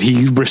wrong, but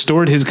he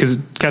restored because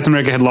Captain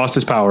America had lost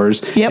his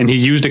powers, and he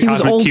used a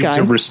cosmic cube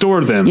to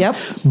restore them. Yep.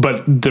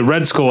 But the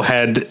Red Skull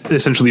had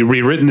essentially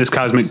rewritten this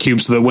cosmic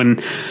cube so that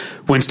when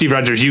Steve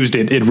Rogers used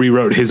it, it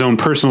rewrote his own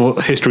personal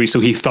history, so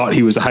he thought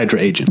he was a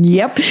Hydra agent.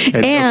 Yep.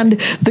 And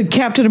the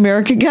Captain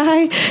America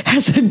guy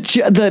has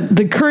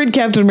the current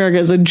Captain America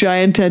has a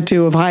giant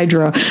tattoo of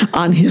Hydra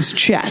on his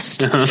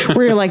chest,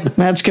 where you're like,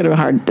 that's gonna be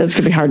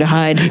hard to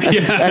hide.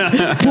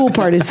 That cool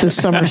part is this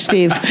summer,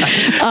 Steve.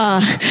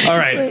 All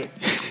right.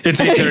 It's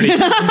 8:30.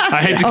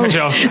 I hate to cut you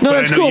off. No,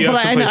 that's cool,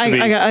 but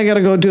I got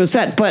to go do a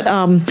set. But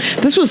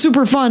this was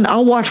super fun.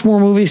 I'll watch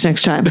more movies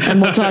next time,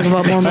 and we'll talk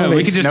about more movies.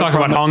 We could just talk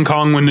about Hong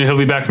Kong when he'll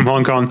be back from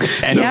Hong Kong.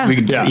 And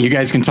you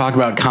guys can talk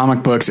about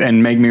comic books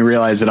and make me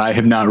realize that I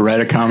have not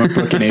read a comic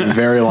book in a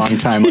very long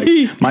time.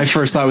 Like, my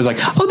first thought was like,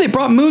 oh, they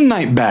brought Moon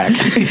Knight back.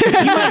 He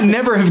might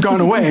never have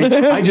gone away.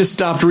 I just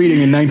stopped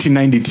reading in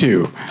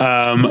 1992.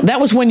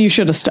 That was when you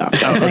should have stopped.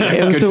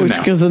 It was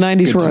because the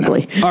 90s were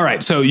ugly. All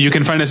right, so you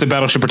can find us at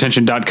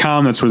battleshippretension.com.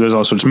 That's where there's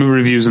all sorts of movie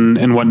reviews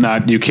and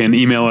whatnot. You can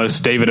email us,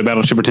 David at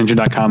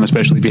battleshippretension.com,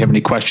 especially if you have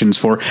any questions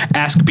for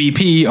Ask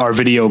BP, our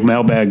video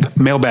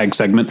mailbag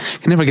segment. I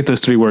can never get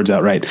those three words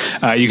out right.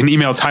 You can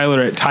email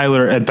Tyler at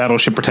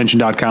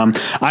battleshippretension.com.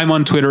 I'm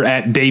on Twitter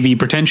at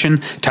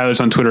DavyPretension.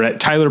 Tyler's on Twitter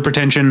at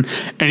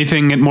TylerPretension.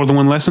 Anything at More Than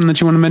One Lesson that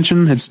you want to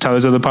mention? It's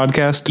Tyler's other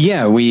podcast.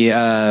 Yeah,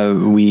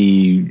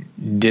 we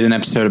did an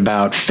episode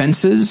about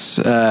Fences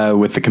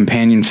with the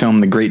companion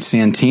film The Great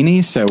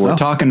Santini. So we're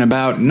talking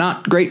about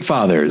not great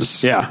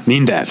fathers. Yeah,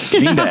 mean dads.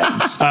 Mean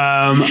dads.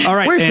 All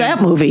right. Where's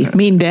that movie?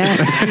 Mean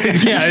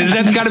Dads. Yeah,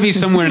 that's got to be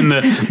somewhere in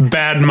the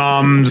Bad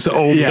Moms,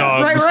 Old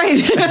Dogs,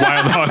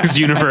 Wild Hogs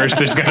universe.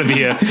 There's got to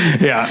be a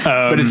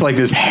but it's like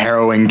this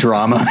harrowing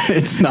drama.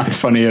 It's not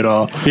funny at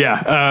all.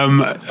 Yeah.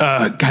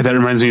 God, that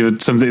reminds me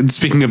of something.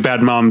 Speaking of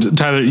Bad Moms,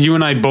 Tyler, you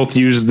and I both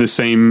use the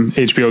same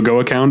HBO Go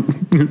account.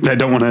 I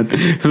don't want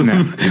to.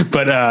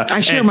 But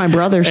I share my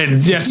brothers.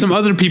 And yeah, some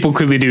other people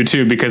clearly do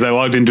too, because I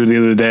logged into it the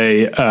other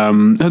day.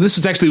 This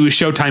was actually with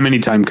Showtime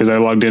Anytime, because I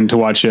logged in to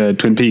watch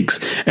Twin Peaks,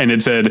 and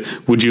it said,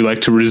 would you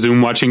like to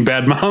resume watching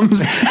Bad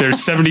Moms?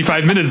 There's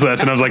 75 minutes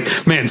left. And I was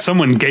like, man,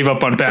 someone gave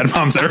up on Bad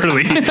Moms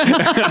early.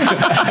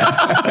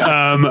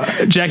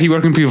 Jackie,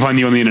 where can people find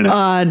you on the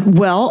internet?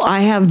 Well,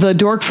 I have The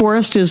Dork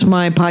Forest is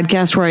my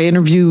podcast where I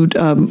interviewed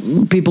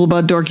people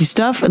about dorky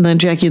stuff. And then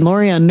Jackie and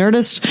Laurie on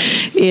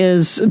Nerdist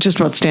is just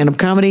about stand-up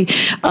comedy.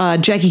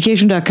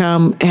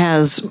 JackieKashian.com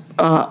has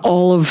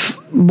all of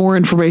more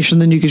information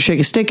than you can shake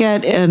a stick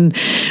at. And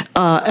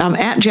I'm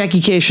at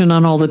Jackie Kashian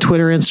on all the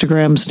Twitter,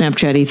 Instagram,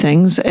 Snapchatty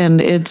things. And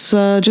it's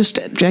just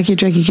Jackie at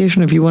Jackie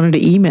Kashian if you wanted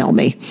to email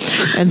me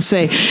and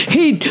say,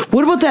 hey,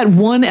 what about that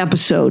one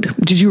episode?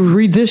 Did you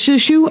read this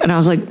issue? And I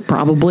was like,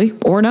 probably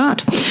or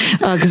not.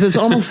 Because it's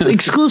almost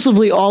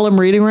exclusively all I'm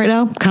reading right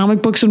now,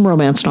 comic books and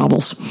romance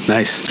novels.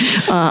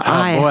 Nice.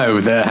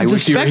 I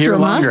wish you were here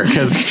longer,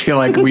 because I feel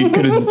like we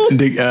could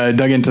have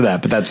dug into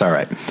that, but that's all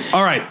right.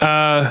 All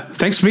right.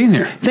 Thanks for being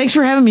here. Thanks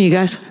for having me, you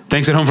guys.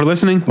 Thanks at home for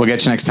listening. We'll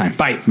get you next time.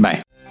 Bye.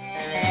 Bye.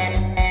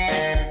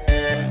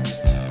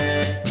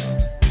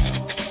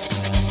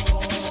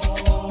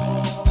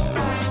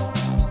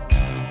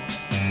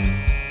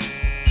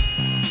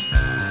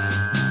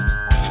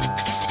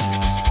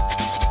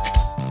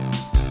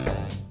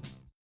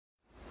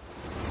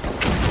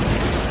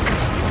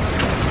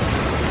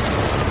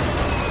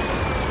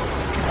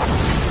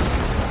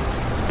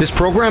 This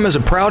program is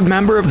a proud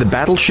member of the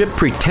Battleship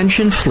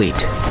Pretension Fleet.